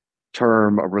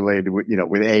term related with,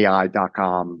 with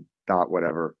AI.com,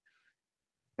 whatever.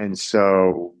 And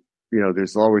so,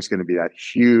 there's always going to be that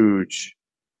huge,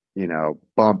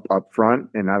 bump up front.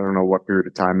 And I don't know what period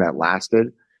of time that lasted.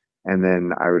 And then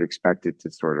I would expect it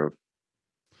to sort of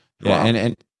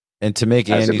and to make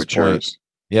Andy's point.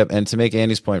 Yep, and to make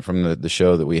Andy's point from the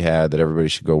show that we had that everybody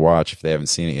should go watch if they haven't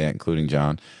seen it yet, including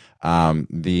John.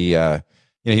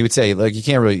 He would say, like, you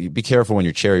can't really be careful when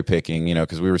you're cherry picking,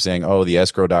 because we were saying, oh, the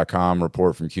escrow.com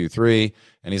report from Q3.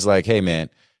 And he's like, hey,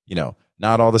 man,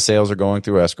 not all the sales are going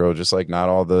through escrow, just like not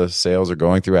all the sales are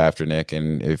going through Afternic.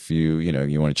 And if you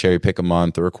want to cherry pick a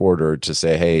month or a quarter to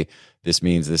say, hey, this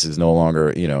means this is no longer,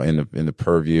 in the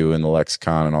purview and the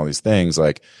lexicon and all these things,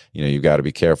 like, you've got to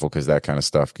be careful because that kind of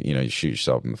stuff, you shoot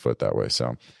yourself in the foot that way.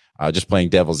 So just playing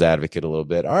devil's advocate a little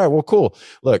bit. All right, well, cool.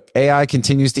 Look, AI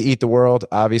continues to eat the world.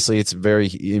 Obviously, it's a very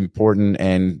important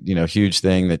and, huge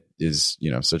thing that is,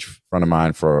 such front of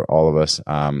mind for all of us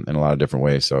in a lot of different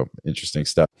ways. So interesting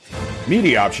stuff.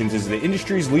 Media Options is the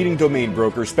industry's leading domain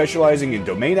broker specializing in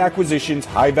domain acquisitions,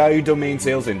 high-value domain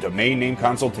sales, and domain name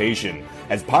consultation.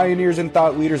 As pioneers and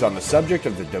thought leaders on the subject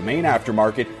of the domain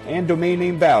aftermarket and domain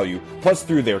name value, plus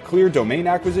through their clear domain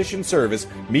acquisition service,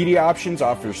 Media Options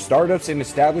offers startups and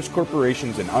established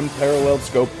corporations an unparalleled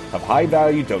scope of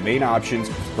high-value domain options,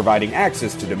 providing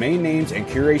access to domain names and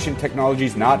curation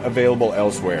technologies not available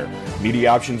elsewhere. Media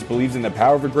Options believes in the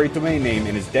power of a great domain name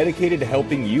and is dedicated to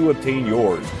helping you obtain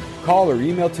yours. Call or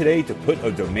email today to put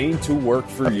a domain to work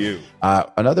for you.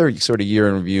 Another sort of year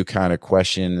in review kind of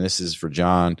question. This is for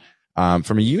John.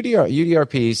 From a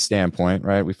UDRP standpoint,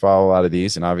 right? We follow a lot of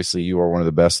these, and obviously you are one of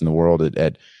the best in the world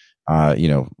at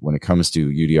when it comes to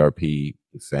UDRP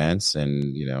defense,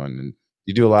 and and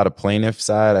you do a lot of plaintiff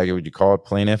side. Would you call it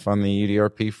plaintiff on the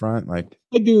UDRP front? Like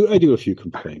I do a few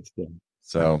complaints. Yeah.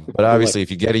 So, but obviously, if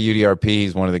you get a UDRP,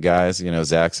 he's one of the guys.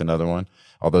 Zach's another one.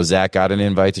 Although Zach got an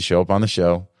invite to show up on the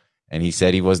show, and he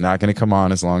said he was not going to come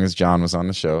on as long as John was on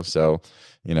the show. So,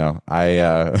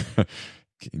 I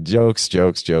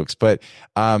jokes. But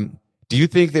do you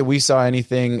think that we saw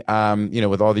anything,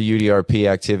 with all the UDRP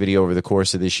activity over the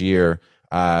course of this year?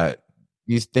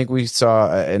 You think we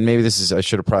saw, and maybe I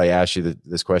should have probably asked you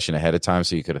this question ahead of time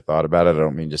so you could have thought about it. I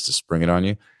don't mean just to spring it on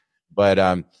you, but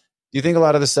do you think a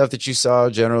lot of the stuff that you saw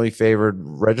generally favored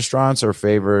registrants or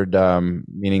favored,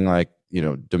 meaning like,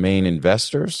 domain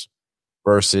investors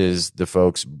versus the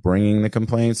folks bringing the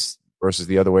complaints versus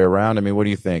the other way around? I mean, what do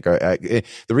you think? The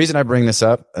reason I bring this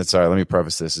up, sorry, let me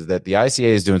preface this, is that the ICA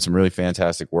is doing some really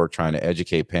fantastic work trying to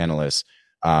educate panelists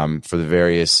for the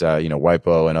various,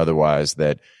 WIPO and otherwise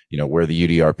that, where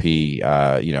the UDRP,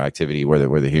 activity,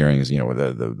 where the hearings,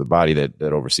 where the body that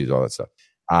oversees all that stuff.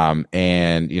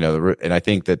 And I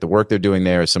think that the work they're doing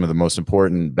there is some of the most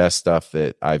important, best stuff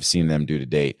that I've seen them do to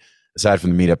date, aside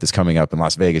from the meetup that's coming up in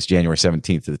Las Vegas, January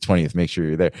 17th to the 20th. Make sure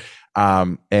you're there.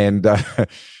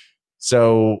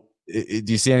 So do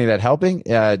you see any of that helping?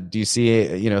 Do you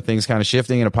see, things kind of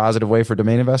shifting in a positive way for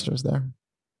domain investors there?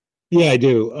 Yeah, I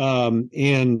do.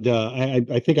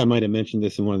 I think I might have mentioned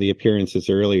this in one of the appearances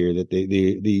earlier, that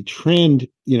the trend,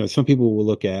 some people will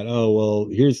look at, oh, well,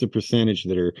 here's the percentage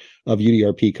that are of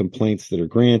UDRP complaints that are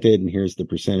granted, and here's the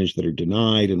percentage that are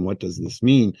denied, and what does this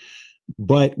mean?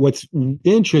 But what's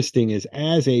interesting is,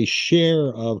 as a share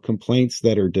of complaints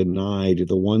that are denied,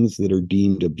 the ones that are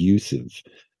deemed abusive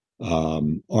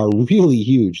are really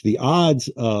huge. The odds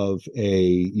of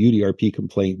a UDRP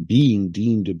complaint being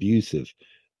deemed abusive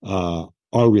are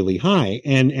really high,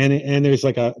 and there's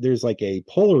like a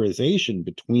polarization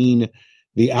between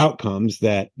the outcomes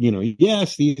that,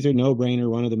 yes, these are no-brainer,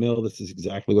 run-of-the-mill, this is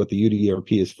exactly what the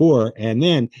UDRP is for. And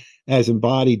then, as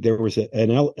embodied, there was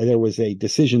a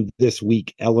decision this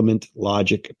week,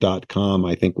 elementlogic.com,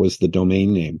 I think was the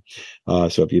domain name.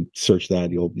 So if you search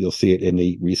that, you'll see it in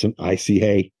the recent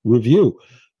ICA review.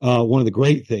 One of the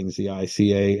great things the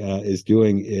ICA is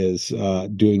doing is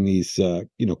doing these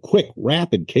quick,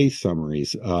 rapid case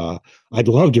summaries. I'd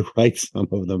love to write some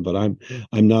of them, but I'm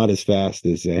not as fast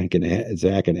as Zach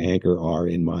and Anchor are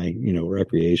in my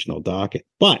recreational docket.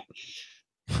 But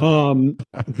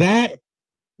that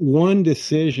one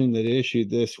decision that issued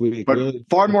this week, but really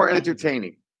far more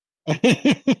entertaining.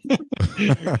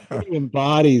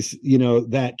 Embodies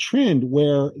that trend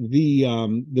where the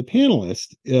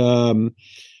panelist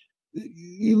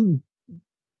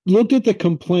looked at the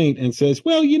complaint and says,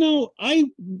 well, I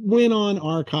went on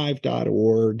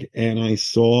archive.org and I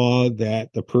saw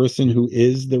that the person who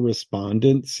is the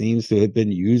respondent seems to have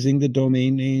been using the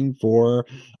domain name for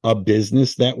a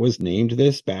business that was named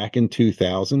this back in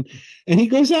 2000. And he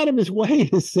goes out of his way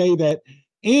to say that,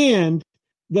 and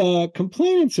the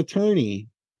complainant's attorney,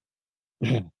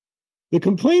 who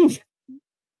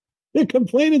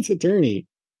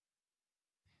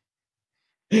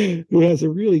has a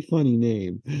really funny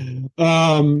name,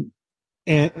 and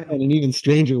an even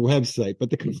stranger website, but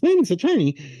the complainant's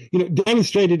attorney,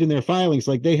 demonstrated in their filings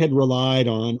like they had relied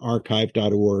on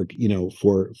archive.org,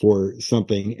 for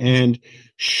something, and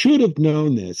should have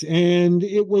known this. And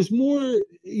it was more,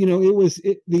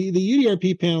 the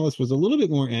UDRP panelist was a little bit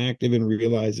more active in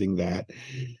realizing that,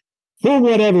 for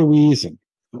whatever reason,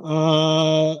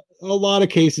 a lot of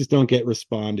cases don't get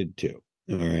responded to.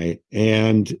 All right.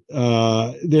 And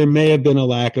there may have been a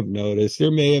lack of notice. There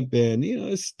may have been,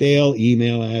 a stale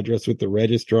email address with the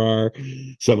registrar.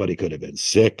 Somebody could have been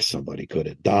sick. Somebody could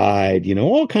have died.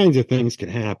 All kinds of things can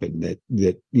happen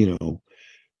that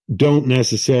don't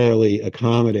necessarily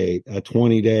accommodate a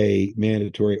 20-day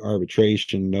mandatory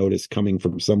arbitration notice coming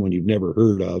from someone you've never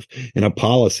heard of and a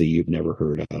policy you've never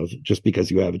heard of just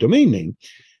because you have a domain name.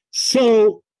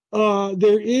 So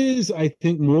there is, I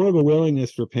think, more of a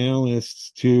willingness for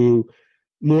panelists to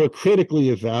more critically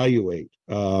evaluate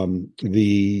the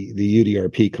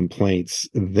UDRP complaints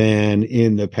than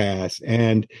in the past,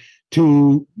 and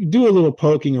to do a little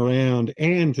poking around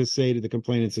and to say to the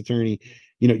complainant's attorney,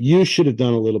 you should have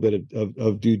done a little bit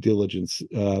of due diligence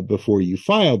before you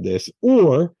filed this,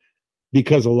 or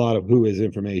because a lot of WHOIS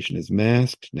information is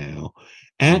masked now.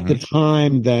 At the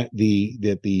time that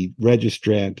the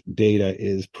registrant data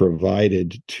is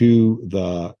provided to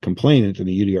the complainant in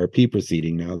the UDRP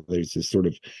proceeding, now there's this sort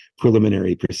of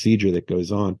preliminary procedure that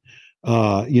goes on.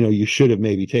 You should have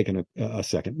maybe taken a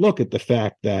second look at the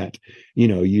fact that,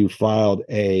 you filed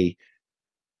a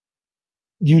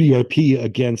UDRP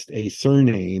against a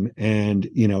surname, and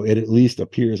it at least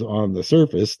appears on the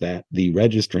surface that the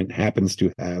registrant happens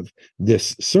to have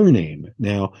this surname.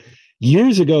 Now,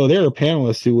 Years ago, there are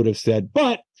panelists who would have said,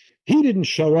 but he didn't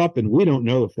show up and we don't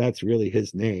know if that's really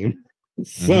his name.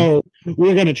 So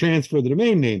we're going to transfer the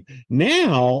domain name.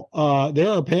 Now, there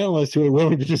are panelists who are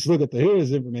willing to just look at the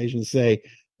whois information and say,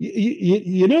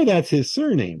 you know, that's his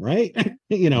surname, right? I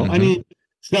mean,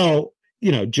 so,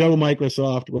 Joe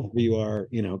Microsoft, wherever you are,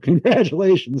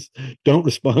 congratulations. Don't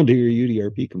respond to your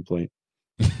UDRP complaint.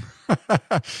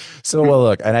 So, well,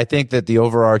 look, and I think that the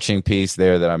overarching piece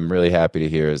there that I'm really happy to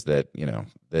hear is that,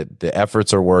 that the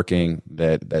efforts are working,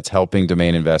 that's helping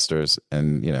domain investors.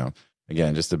 And,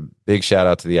 again, just a big shout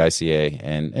out to the ICA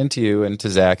and to you and to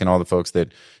Zach and all the folks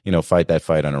that, fight that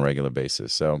fight on a regular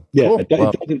basis. So, yeah,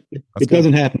 cool. It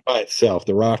doesn't happen by itself.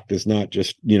 The rock does not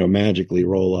just, magically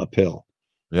roll uphill.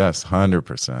 Yes,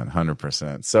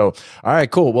 100%. So, all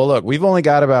right, cool. Well, look, we've only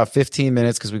got about 15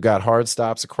 minutes because we've got hard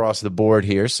stops across the board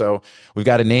here. So we've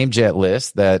got a NameJet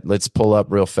list that let's pull up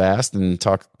real fast and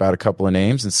talk about a couple of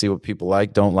names and see what people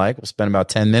like, don't like. We'll spend about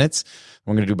 10 minutes.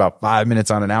 We're going to do about 5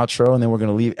 minutes on an outro, and then we're going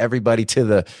to leave everybody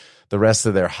to the rest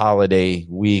of their holiday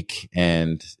week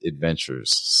and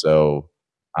adventures. So,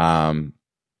 all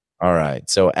right.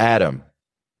 So, Adam,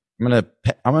 I'm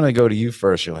gonna go to you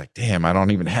first. You're like, damn, I don't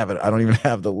even have it. I don't even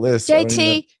have the list.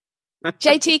 JT,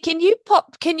 can you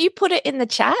put it in the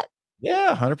chat?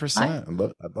 Yeah, 100%. I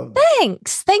love that.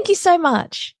 Thanks. Thank you so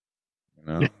much.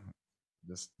 I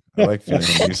like feeling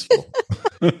useful.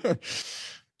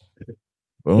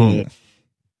 Boom.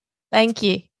 Thank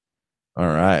you. All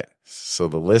right. So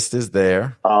the list is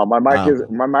there. My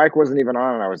mic wasn't even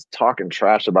on, and I was talking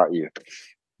trash about you.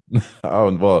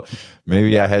 Oh, well,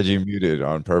 maybe I had you muted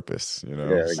on purpose, Yeah,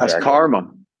 exactly. That's karma.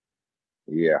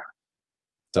 Yeah.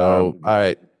 So, all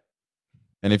right.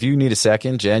 And if you need a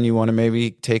second, Jen, you want to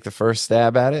maybe take the first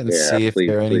stab at it and see if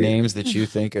there are any names that you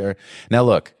think are. Now,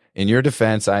 look, in your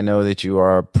defense, I know that you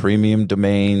are premium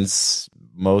domains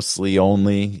mostly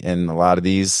only, and a lot of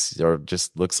these are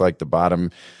just looks like the bottom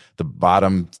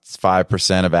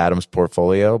 5% of Adam's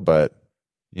portfolio. But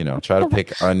try to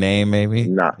pick a name, maybe.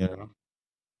 Nah.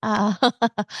 You've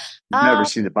never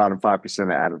seen the bottom 5%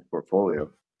 of Adam's portfolio.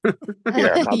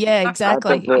 Yeah,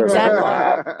 exactly.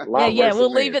 Yeah.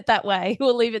 We'll leave it that way.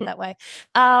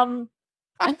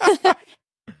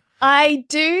 I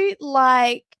do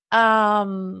like.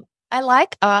 I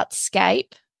like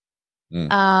Artscape.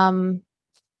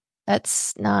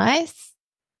 That's nice.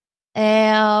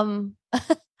 I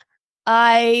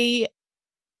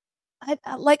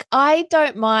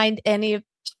don't mind any of.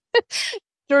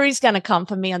 Drew's going to come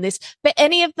for me on this, but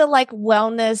any of the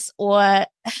wellness or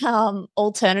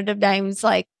alternative names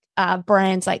like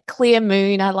brands like Clear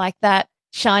Moon, I like that.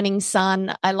 Shining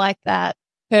Sun, I like that.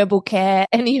 Herbal Care,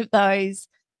 any of those.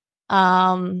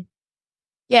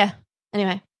 Yeah.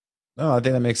 Anyway. No, I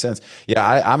think that makes sense.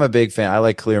 Yeah, I'm a big fan. I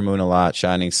like Clear Moon a lot.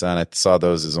 Shining Sun, I saw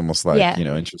those as almost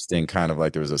interesting, kind of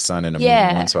like there was a sun and a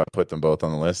moon one, so I put them both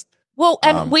on the list. Well,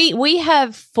 and we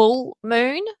have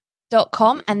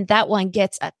fullmoon.com, and that one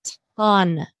gets a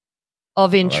ton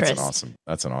of interest.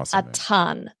 That's an awesome name.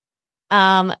 Ton.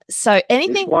 So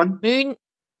anything moon,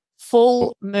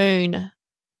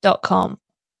 fullmoon.com.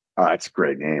 Oh, that's a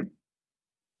great name.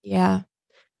 Yeah.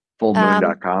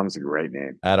 Fullmoon.com is a great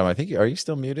name. Adam, are you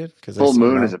still muted? Because Full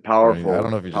Moon is a powerful. I don't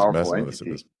know if you're just messing with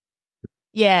us.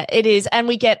 Yeah, it is, and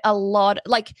we get a lot,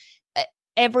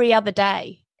 every other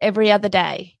day.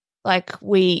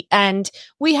 We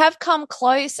have come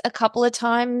close a couple of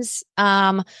times,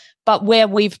 but where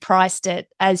we've priced it,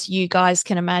 as you guys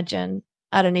can imagine,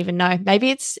 I don't even know.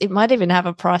 Maybe it might even have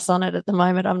a price on it at the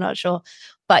moment. I'm not sure,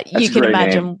 but you can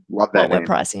imagine what we're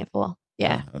pricing it for.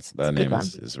 Yeah, that name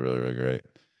is really, really great.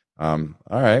 All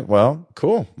right. Well,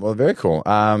 cool. Well, very cool.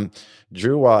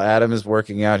 Drew, while Adam is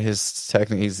working out his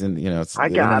technique, he's in, it's the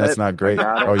internet's not great.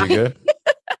 Oh, you're good?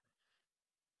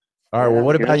 All right. Well,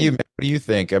 what about you? What do you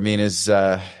think? I mean, is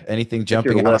anything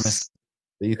jumping out that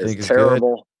you think is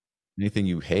terrible? Good? Anything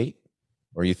you hate,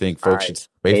 or you think folks should stay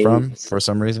away from for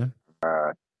some reason?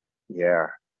 Yeah,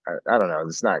 I don't know.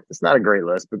 It's not a great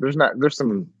list, but there's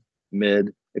some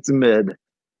mid. It's a mid.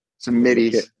 Some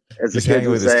middies. He's hanging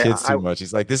with his kids too much.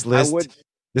 He's like, this list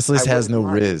has no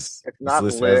riz. This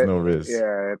list has no riz.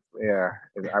 Yeah.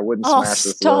 I wouldn't smash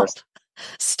this list.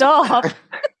 Stop.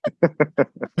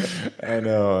 I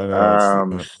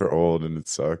know. We're old and it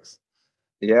sucks.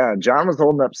 Yeah, John was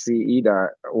holding up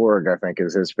ce.org, I think,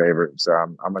 is his favorite. So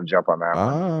I'm going to jump on that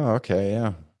one. Oh, okay,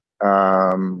 yeah.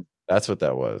 That's what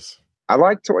that was. I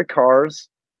like toy cars.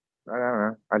 I don't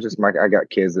know. I got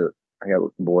I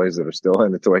got boys that are still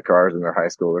into toy cars and they're high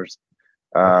schoolers.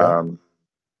 I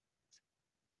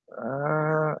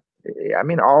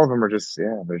mean, all of them are just,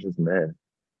 they're just mid.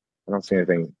 I don't see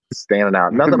anything standing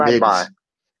out. Nothing I buy.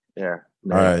 Yeah.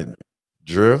 No. All right,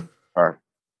 Drew. All right.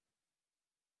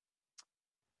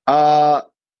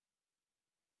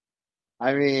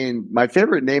 I mean, my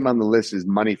favorite name on the list is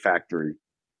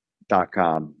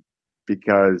moneyfactory.com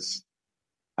because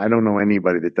I don't know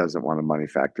anybody that doesn't want a money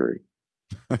factory.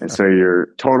 And so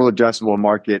your total addressable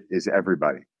market is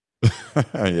everybody.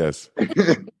 Yes.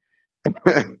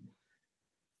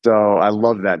 So I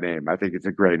love that name. I think it's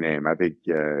a great name. I think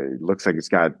it looks like it's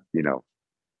got, a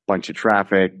bunch of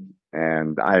traffic,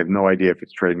 and I have no idea if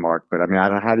it's trademarked, but I mean, I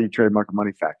don't know, how do you trademark a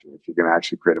money factory if you're going to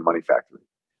actually create a money factory?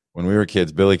 When we were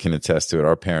kids, Billy can attest to it.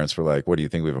 Our parents were like, "What do you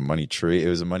think? We have a money tree?" It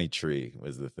was a money tree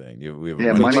was the thing. We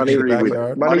have a money tree in the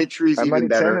backyard. Money tree's even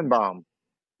better. Tenenbaum.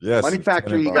 Yes, Money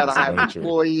factory, you got to have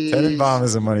employees. Tenenbaum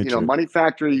is a money tree. Money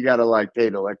factory, you got to pay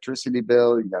the electricity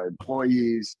bill. You got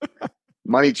employees.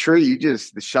 Money tree, the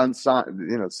sun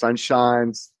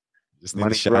shines. Just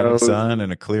need a shining sun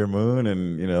and a clear moon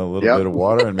and a little bit of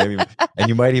water and maybe and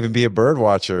you might even be a bird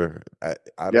watcher. I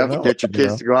don't know. Get your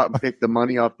kids to go out and pick the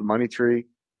money off the money tree.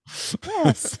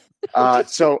 Yes.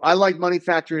 So I like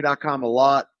moneyfactory.com a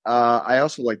lot. I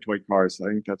also like Toy Cars. I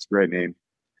think that's a great name.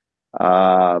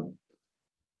 I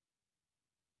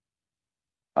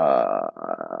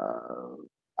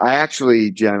actually,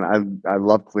 Jen, I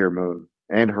love Clear Moon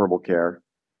and Herbal Care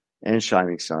and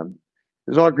Shining Sun.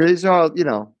 These are all,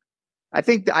 I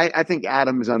think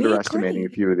Adam is underestimating a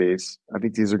few of these. I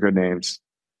think these are good names.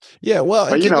 Yeah, well,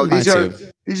 but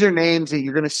these are names that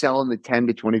you're going to sell in the $10,000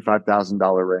 to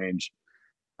 $25,000 range,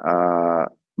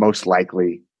 most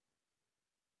likely.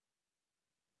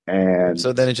 And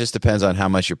so then it just depends on how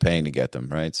much you're paying to get them,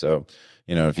 right? So,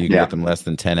 if you can get them less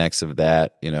than 10x of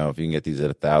that, if you can get these at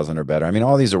 1,000 or better. I mean,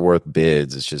 all these are worth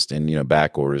bids. It's just in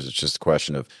back orders. It's just a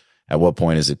question of at what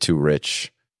point is it too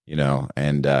rich,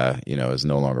 and is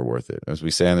no longer worth it. As we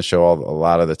say on the show a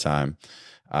lot of the time.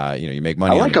 You make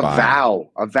money. I like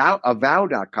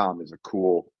Avow.com is a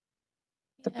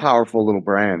powerful little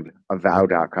brand.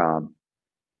 Avow.com.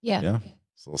 Yeah.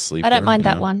 It's a little sleeper. I don't mind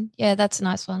that one. Yeah, that's a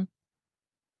nice one.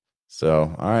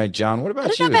 So, all right, John, what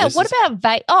about you? What about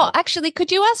Vader? Oh, actually, could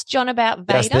you ask John about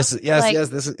Vader? Yes,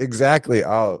 this is exactly.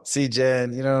 Oh, see,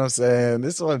 Jen, you know what I'm saying?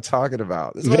 This is what I'm talking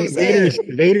about. Vader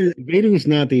is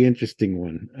not the interesting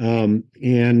one.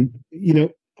 And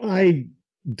I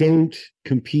don't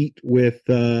compete with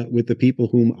the people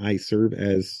whom I serve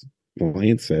as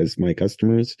clients, as my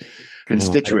customers,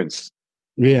 constituents.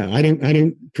 I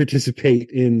don't participate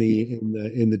in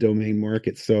the domain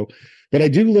market. So, but I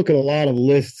do look at a lot of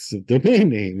lists of domain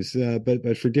names,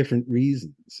 but for different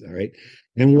reasons. All right.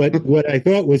 And what I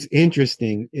thought was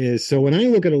interesting is, so when I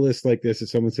look at a list like this, if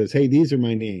someone says, "Hey, these are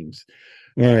my names,"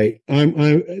 all right,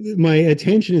 my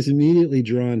attention is immediately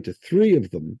drawn to three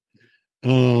of them.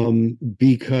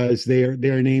 Because they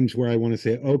are names where I want to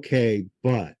say, okay,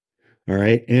 but all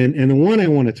right. And the one I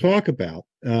want to talk about,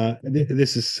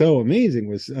 this is so amazing,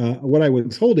 was what I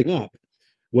was holding up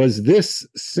was this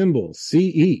symbol,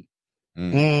 CE,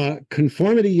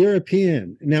 Conformity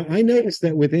European. Now I noticed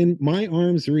that within my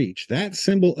arm's reach, that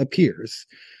symbol appears.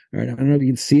 All right. I don't know if you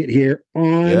can see it here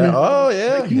on. Yeah. Oh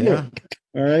yeah.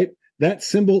 All right. That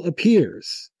symbol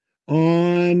appears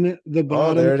on the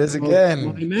bottom. Oh, there it is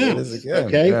again. There it is again.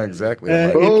 Okay. Yeah, exactly.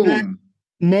 In fact,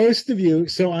 most of you.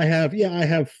 So I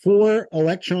have 4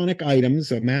 electronic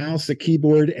items: a mouse, a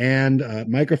keyboard, and a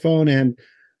microphone, and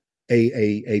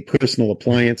a personal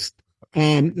appliance.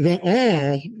 That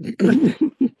all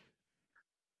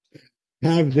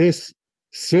have this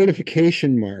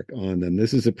certification mark on them.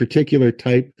 This is a particular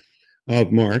type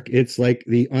of mark. It's like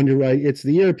the underwriter. It's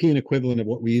the European equivalent of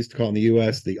what we used to call in the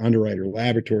U.S. the underwriter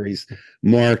laboratories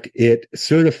mark. It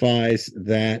certifies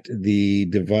that the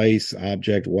device,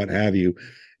 object, what have you,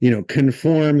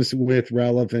 conforms with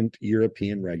relevant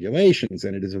European regulations,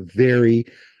 and it is a very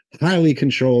highly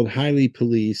controlled, highly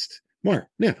policed mark.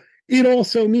 Now, it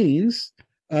also means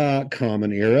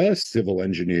common era, civil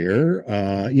engineer,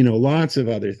 lots of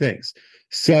other things.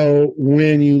 So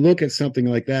when you look at something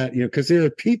like that, because there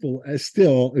are people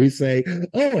still who say,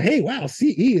 "Oh, hey, wow,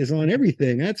 CE is on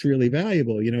everything. That's really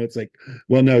valuable." It's like,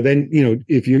 well, no. Then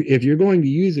if you're going to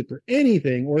use it for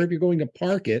anything, or if you're going to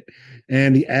park it,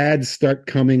 and the ads start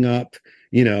coming up,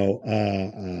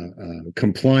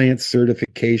 compliance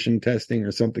certification testing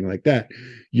or something like that,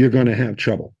 you're going to have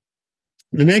trouble.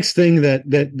 The next thing that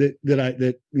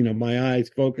my eyes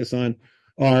focus on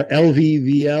are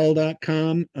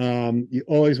lvvl.com. You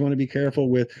always want to be careful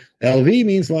with LV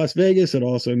means Las Vegas. It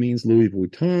also means Louis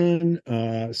Vuitton.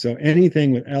 So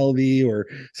anything with LV or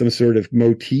some sort of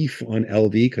motif on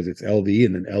LV, because it's LV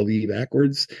and then LV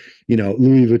backwards,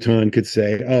 Louis Vuitton could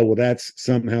say, oh, well, that's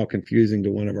somehow confusing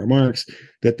to one of our marks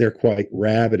that they're quite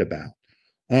rabid about.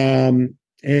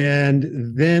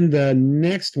 And then the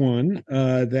next one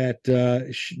that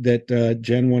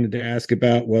Jen wanted to ask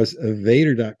about was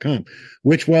Vader.com,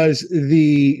 which was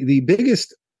the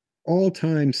biggest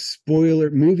all-time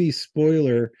movie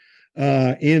spoiler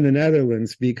in the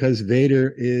Netherlands, because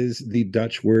Vader is the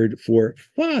Dutch word for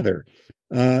father.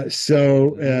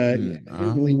 So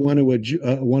we want to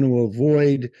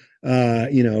avoid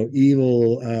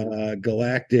evil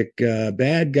galactic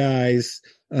bad guys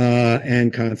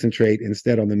and concentrate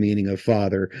instead on the meaning of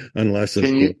father, unless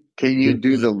can you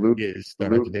do the Luke,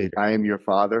 I am your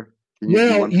father?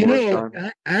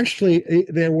 Actually,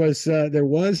 there was a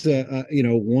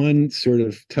one sort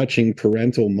of touching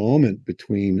parental moment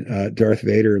between Darth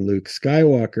Vader and Luke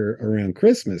Skywalker around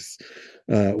Christmas,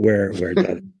 where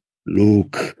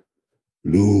Luke,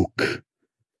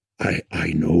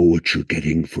 I know what you're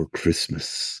getting for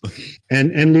Christmas.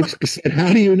 And Luke said,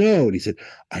 how do you know? And he said,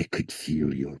 I could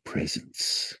feel your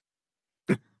presence.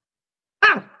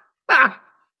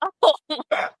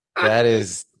 That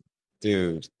is,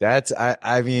 dude, that's,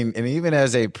 I mean, and even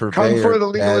as a purveyor, come for the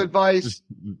legal advice,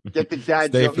 get the dad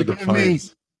stay joke. for the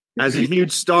puns. As a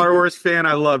huge Star Wars fan,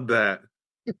 I love that.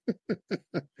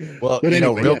 Well,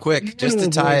 real quick, just to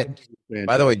tie it,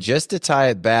 by the way, just to tie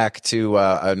it back to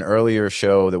an earlier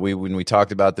show that when we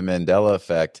talked about the Mandela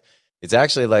effect, it's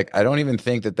actually like, I don't even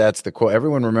think that's the quote.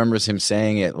 Everyone remembers him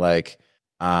saying it like,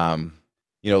 Luke, I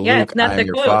am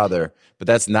your father, but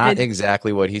that's not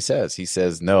exactly what he says. He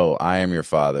says, no, I am your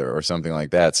father, or something like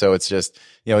that. So it's just,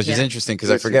 it's just interesting,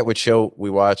 because I forget which show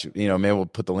we watch. Maybe we'll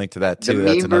put the link to that too.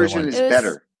 The meme version is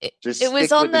better. It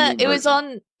was on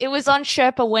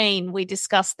Sherpa Ween. We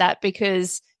discussed that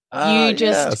because you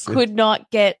just could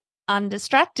not get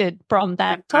undistracted from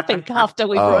that topic after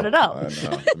we brought it up. I know.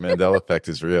 The Mandela effect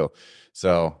is real.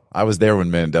 So I was there when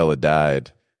Mandela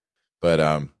died, but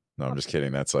no, I'm just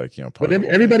kidding. That's like, but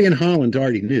everybody in Holland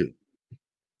already knew.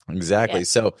 Exactly. Yeah.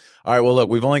 So, all right, well, look,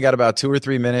 we've only got about 2 or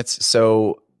 3 minutes.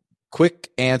 So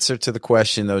quick answer to the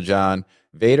question though, John.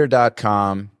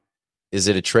 Vader.com, is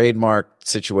it a trademark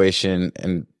situation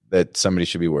and that somebody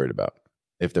should be worried about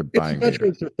if they're buying Vader?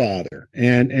 It's a father,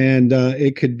 and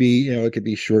it could be it could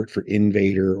be short for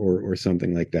invader or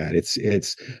something like that. It's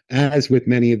as with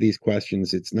many of these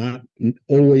questions, it's not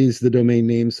always the domain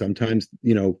name. Sometimes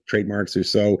trademarks are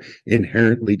so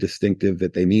inherently distinctive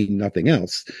that they mean nothing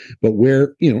else. But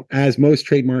where as most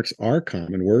trademarks are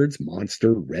common words,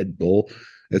 Monster, Red Bull,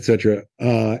 etc.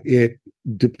 It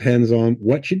depends on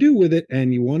what you do with it,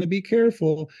 and you want to be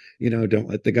careful. Don't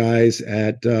let the guys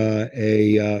at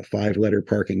a 5-letter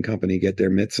parking company get their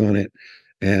mitts on it.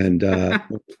 And all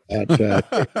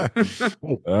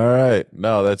right,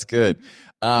 no, that's good.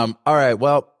 All right,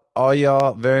 well, all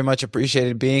y'all very much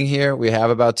appreciated being here. We have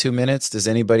about 2 minutes. Does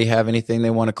anybody have anything they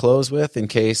want to close with? In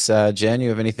case Jen, you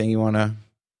have anything you want to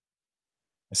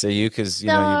say? Because you've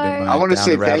been. I want to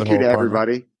say thank you to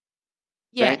everybody.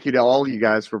 Yeah. Thank you to all you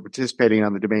guys for participating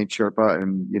on the Domain Sherpa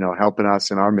and, helping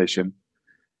us in our mission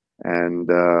and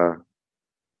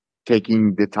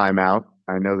taking the time out.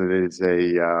 I know that it is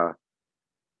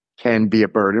can be a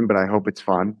burden, but I hope it's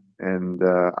fun. And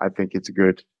I think it's a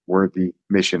good, worthy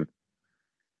mission.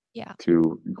 Yeah.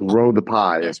 To grow the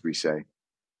pie, as we say.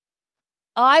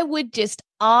 I would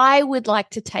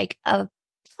like to take a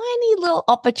tiny little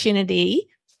opportunity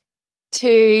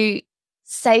to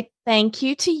say thank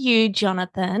you to you,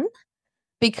 Jonathan,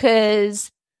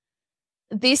 because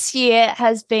this year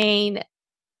has been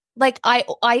like,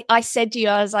 I said to you,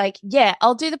 I was like, yeah,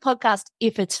 I'll do the podcast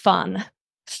if it's fun.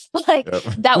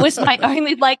 That was my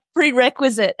only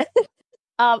prerequisite.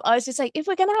 I was just like, if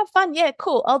we're going to have fun, yeah,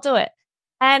 cool, I'll do it.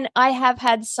 And I have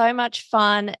had so much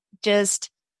fun just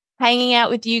hanging out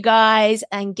with you guys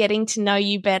and getting to know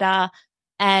you better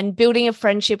and building a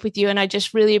friendship with you. And I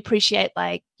just really appreciate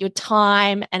your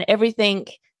time and everything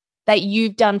that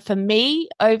you've done for me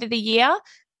over the year.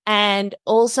 And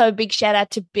also a big shout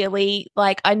out to Billy.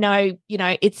 I know,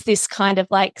 it's this kind of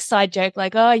side joke,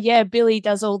 oh yeah, Billy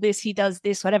does all this, he does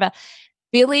this, whatever.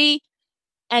 Billy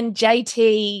and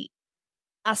JT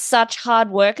are such hard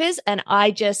workers, and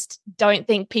I just don't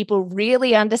think people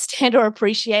really understand or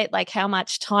appreciate how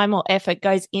much time or effort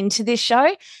goes into this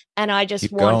show. And I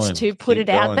just want to put it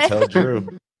out there.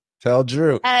 Tell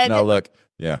Drew. No, look,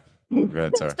 yeah. Go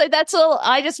ahead, sorry. So that's all.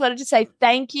 I just wanted to say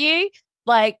thank you.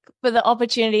 like for the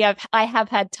opportunity. I have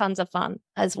had tons of fun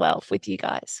as well with you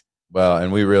guys. Well,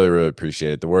 and we really, really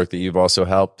appreciate it. The work that you've also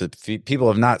helped. People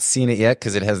have not seen it yet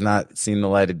because it has not seen the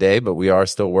light of day, but we are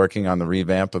still working on the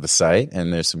revamp of the site.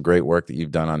 And there's some great work that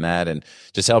you've done on that and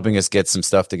just helping us get some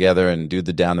stuff together and do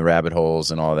the down the rabbit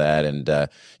holes and all that. And,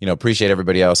 appreciate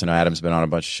everybody else. I know Adam's been on a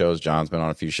bunch of shows. John's been on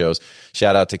a few shows.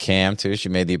 Shout out to Cam, too. She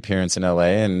made the appearance in LA.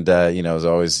 And, as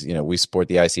always, we support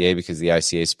the ICA because the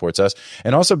ICA supports us.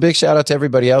 And also big shout out to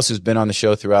everybody else who's been on the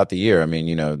show throughout the year. I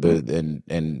mean,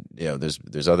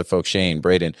 there's other folks, Shane,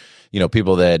 Braden,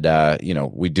 people that,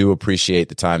 we do appreciate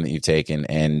the time that you've taken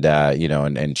and,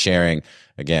 and sharing,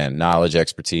 again, knowledge,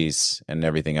 expertise, and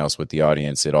everything else with the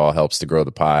audience. It all helps to grow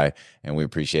the pie, and we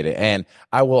appreciate it. And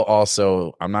I will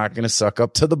also, I'm not going to suck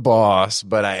up to the boss,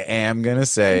 but I am going to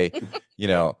say,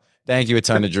 thank you a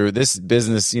ton to Drew. This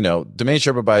business, Domain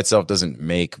Sherpa by itself doesn't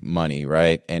make money,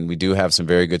 right? And we do have some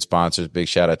very good sponsors. Big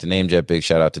shout out to NameJet, big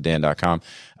shout out to Dan.com.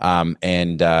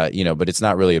 But it's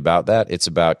not really about that. It's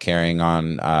about carrying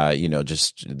on,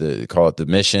 just call it the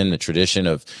mission, the tradition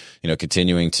of,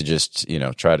 continuing to just,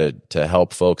 try to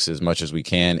help folks as much as we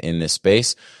can in this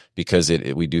space. Because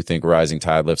we do think rising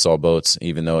tide lifts all boats,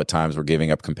 even though at times we're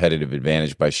giving up competitive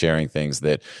advantage by sharing things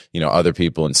that, other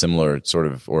people in similar sort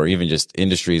of, or even just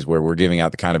industries where we're giving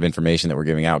out the kind of information that we're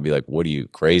giving out would be like, what are you,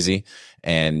 crazy?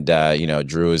 And,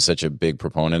 Drew is such a big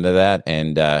proponent of that.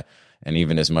 And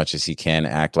even as much as he can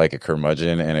act like a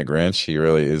curmudgeon and a Grinch, he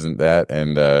really isn't that.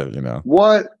 And,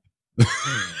 What?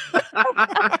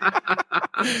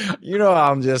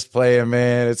 I'm just playing,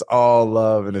 man. It's all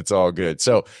love and it's all good.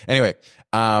 So anyway,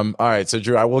 all right. So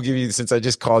Drew, I will give you, since I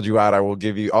just called you out, I will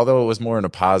give you, although it was more in a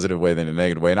positive way than a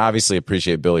negative way. And obviously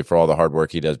appreciate Billy for all the hard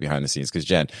work he does behind the scenes. Cause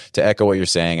Jen, to echo what you're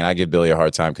saying, and I give Billy a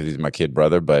hard time cause he's my kid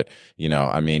brother, but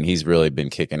he's really been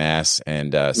kicking ass.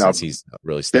 And, since he's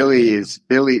really Billy's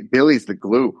the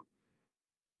glue.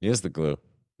 He is the glue,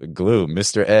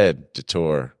 Mr. Ed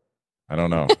Detour. I don't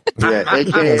know. Yeah.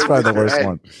 AKA that's probably the worst Ed.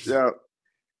 one. So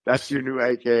that's your new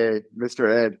AKA,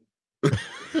 Mr. Ed.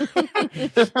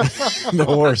 The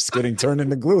horse getting turned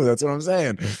into glue. That's what I'm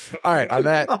saying. All right. On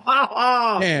that,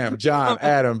 Cam, John,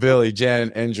 Adam, Billy,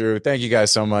 Jen, and Drew, thank you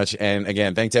guys so much. And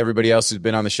again, thanks to everybody else who's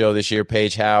been on the show this year.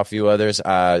 Paige Howe, a few others.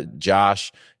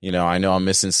 Josh, I know I'm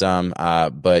missing some,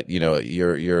 but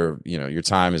your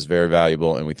time is very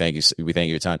valuable, and we thank you. We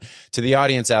thank you a ton. To the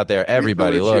audience out there,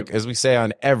 everybody, look, as we say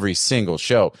on every single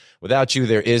show, without you,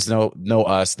 there is no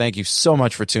us. Thank you so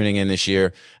much for tuning in this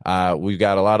year. We've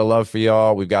got a lot of love for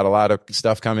y'all. We've got a lot of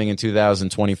stuff coming in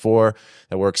 2024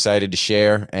 that we're excited to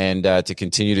share and to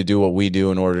continue to do what we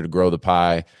do in order to grow the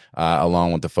pie.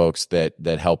 Along with the folks that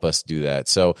help us do that.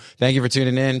 So thank you for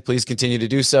tuning in. Please continue to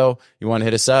do so. You want to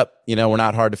hit us up? We're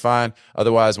not hard to find.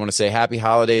 Otherwise, I want to say happy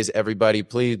holidays, everybody.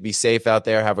 Please be safe out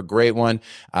there. Have a great one.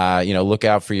 Look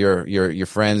out for your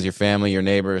friends, your family, your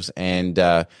neighbors, and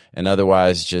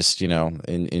otherwise just,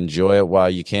 enjoy it while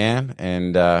you can.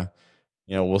 And,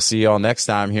 we'll see y'all next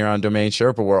time here on Domain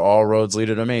Sherpa, where all roads lead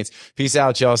to domains. Peace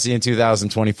out, y'all. See you in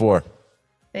 2024.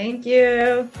 Thank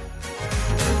you.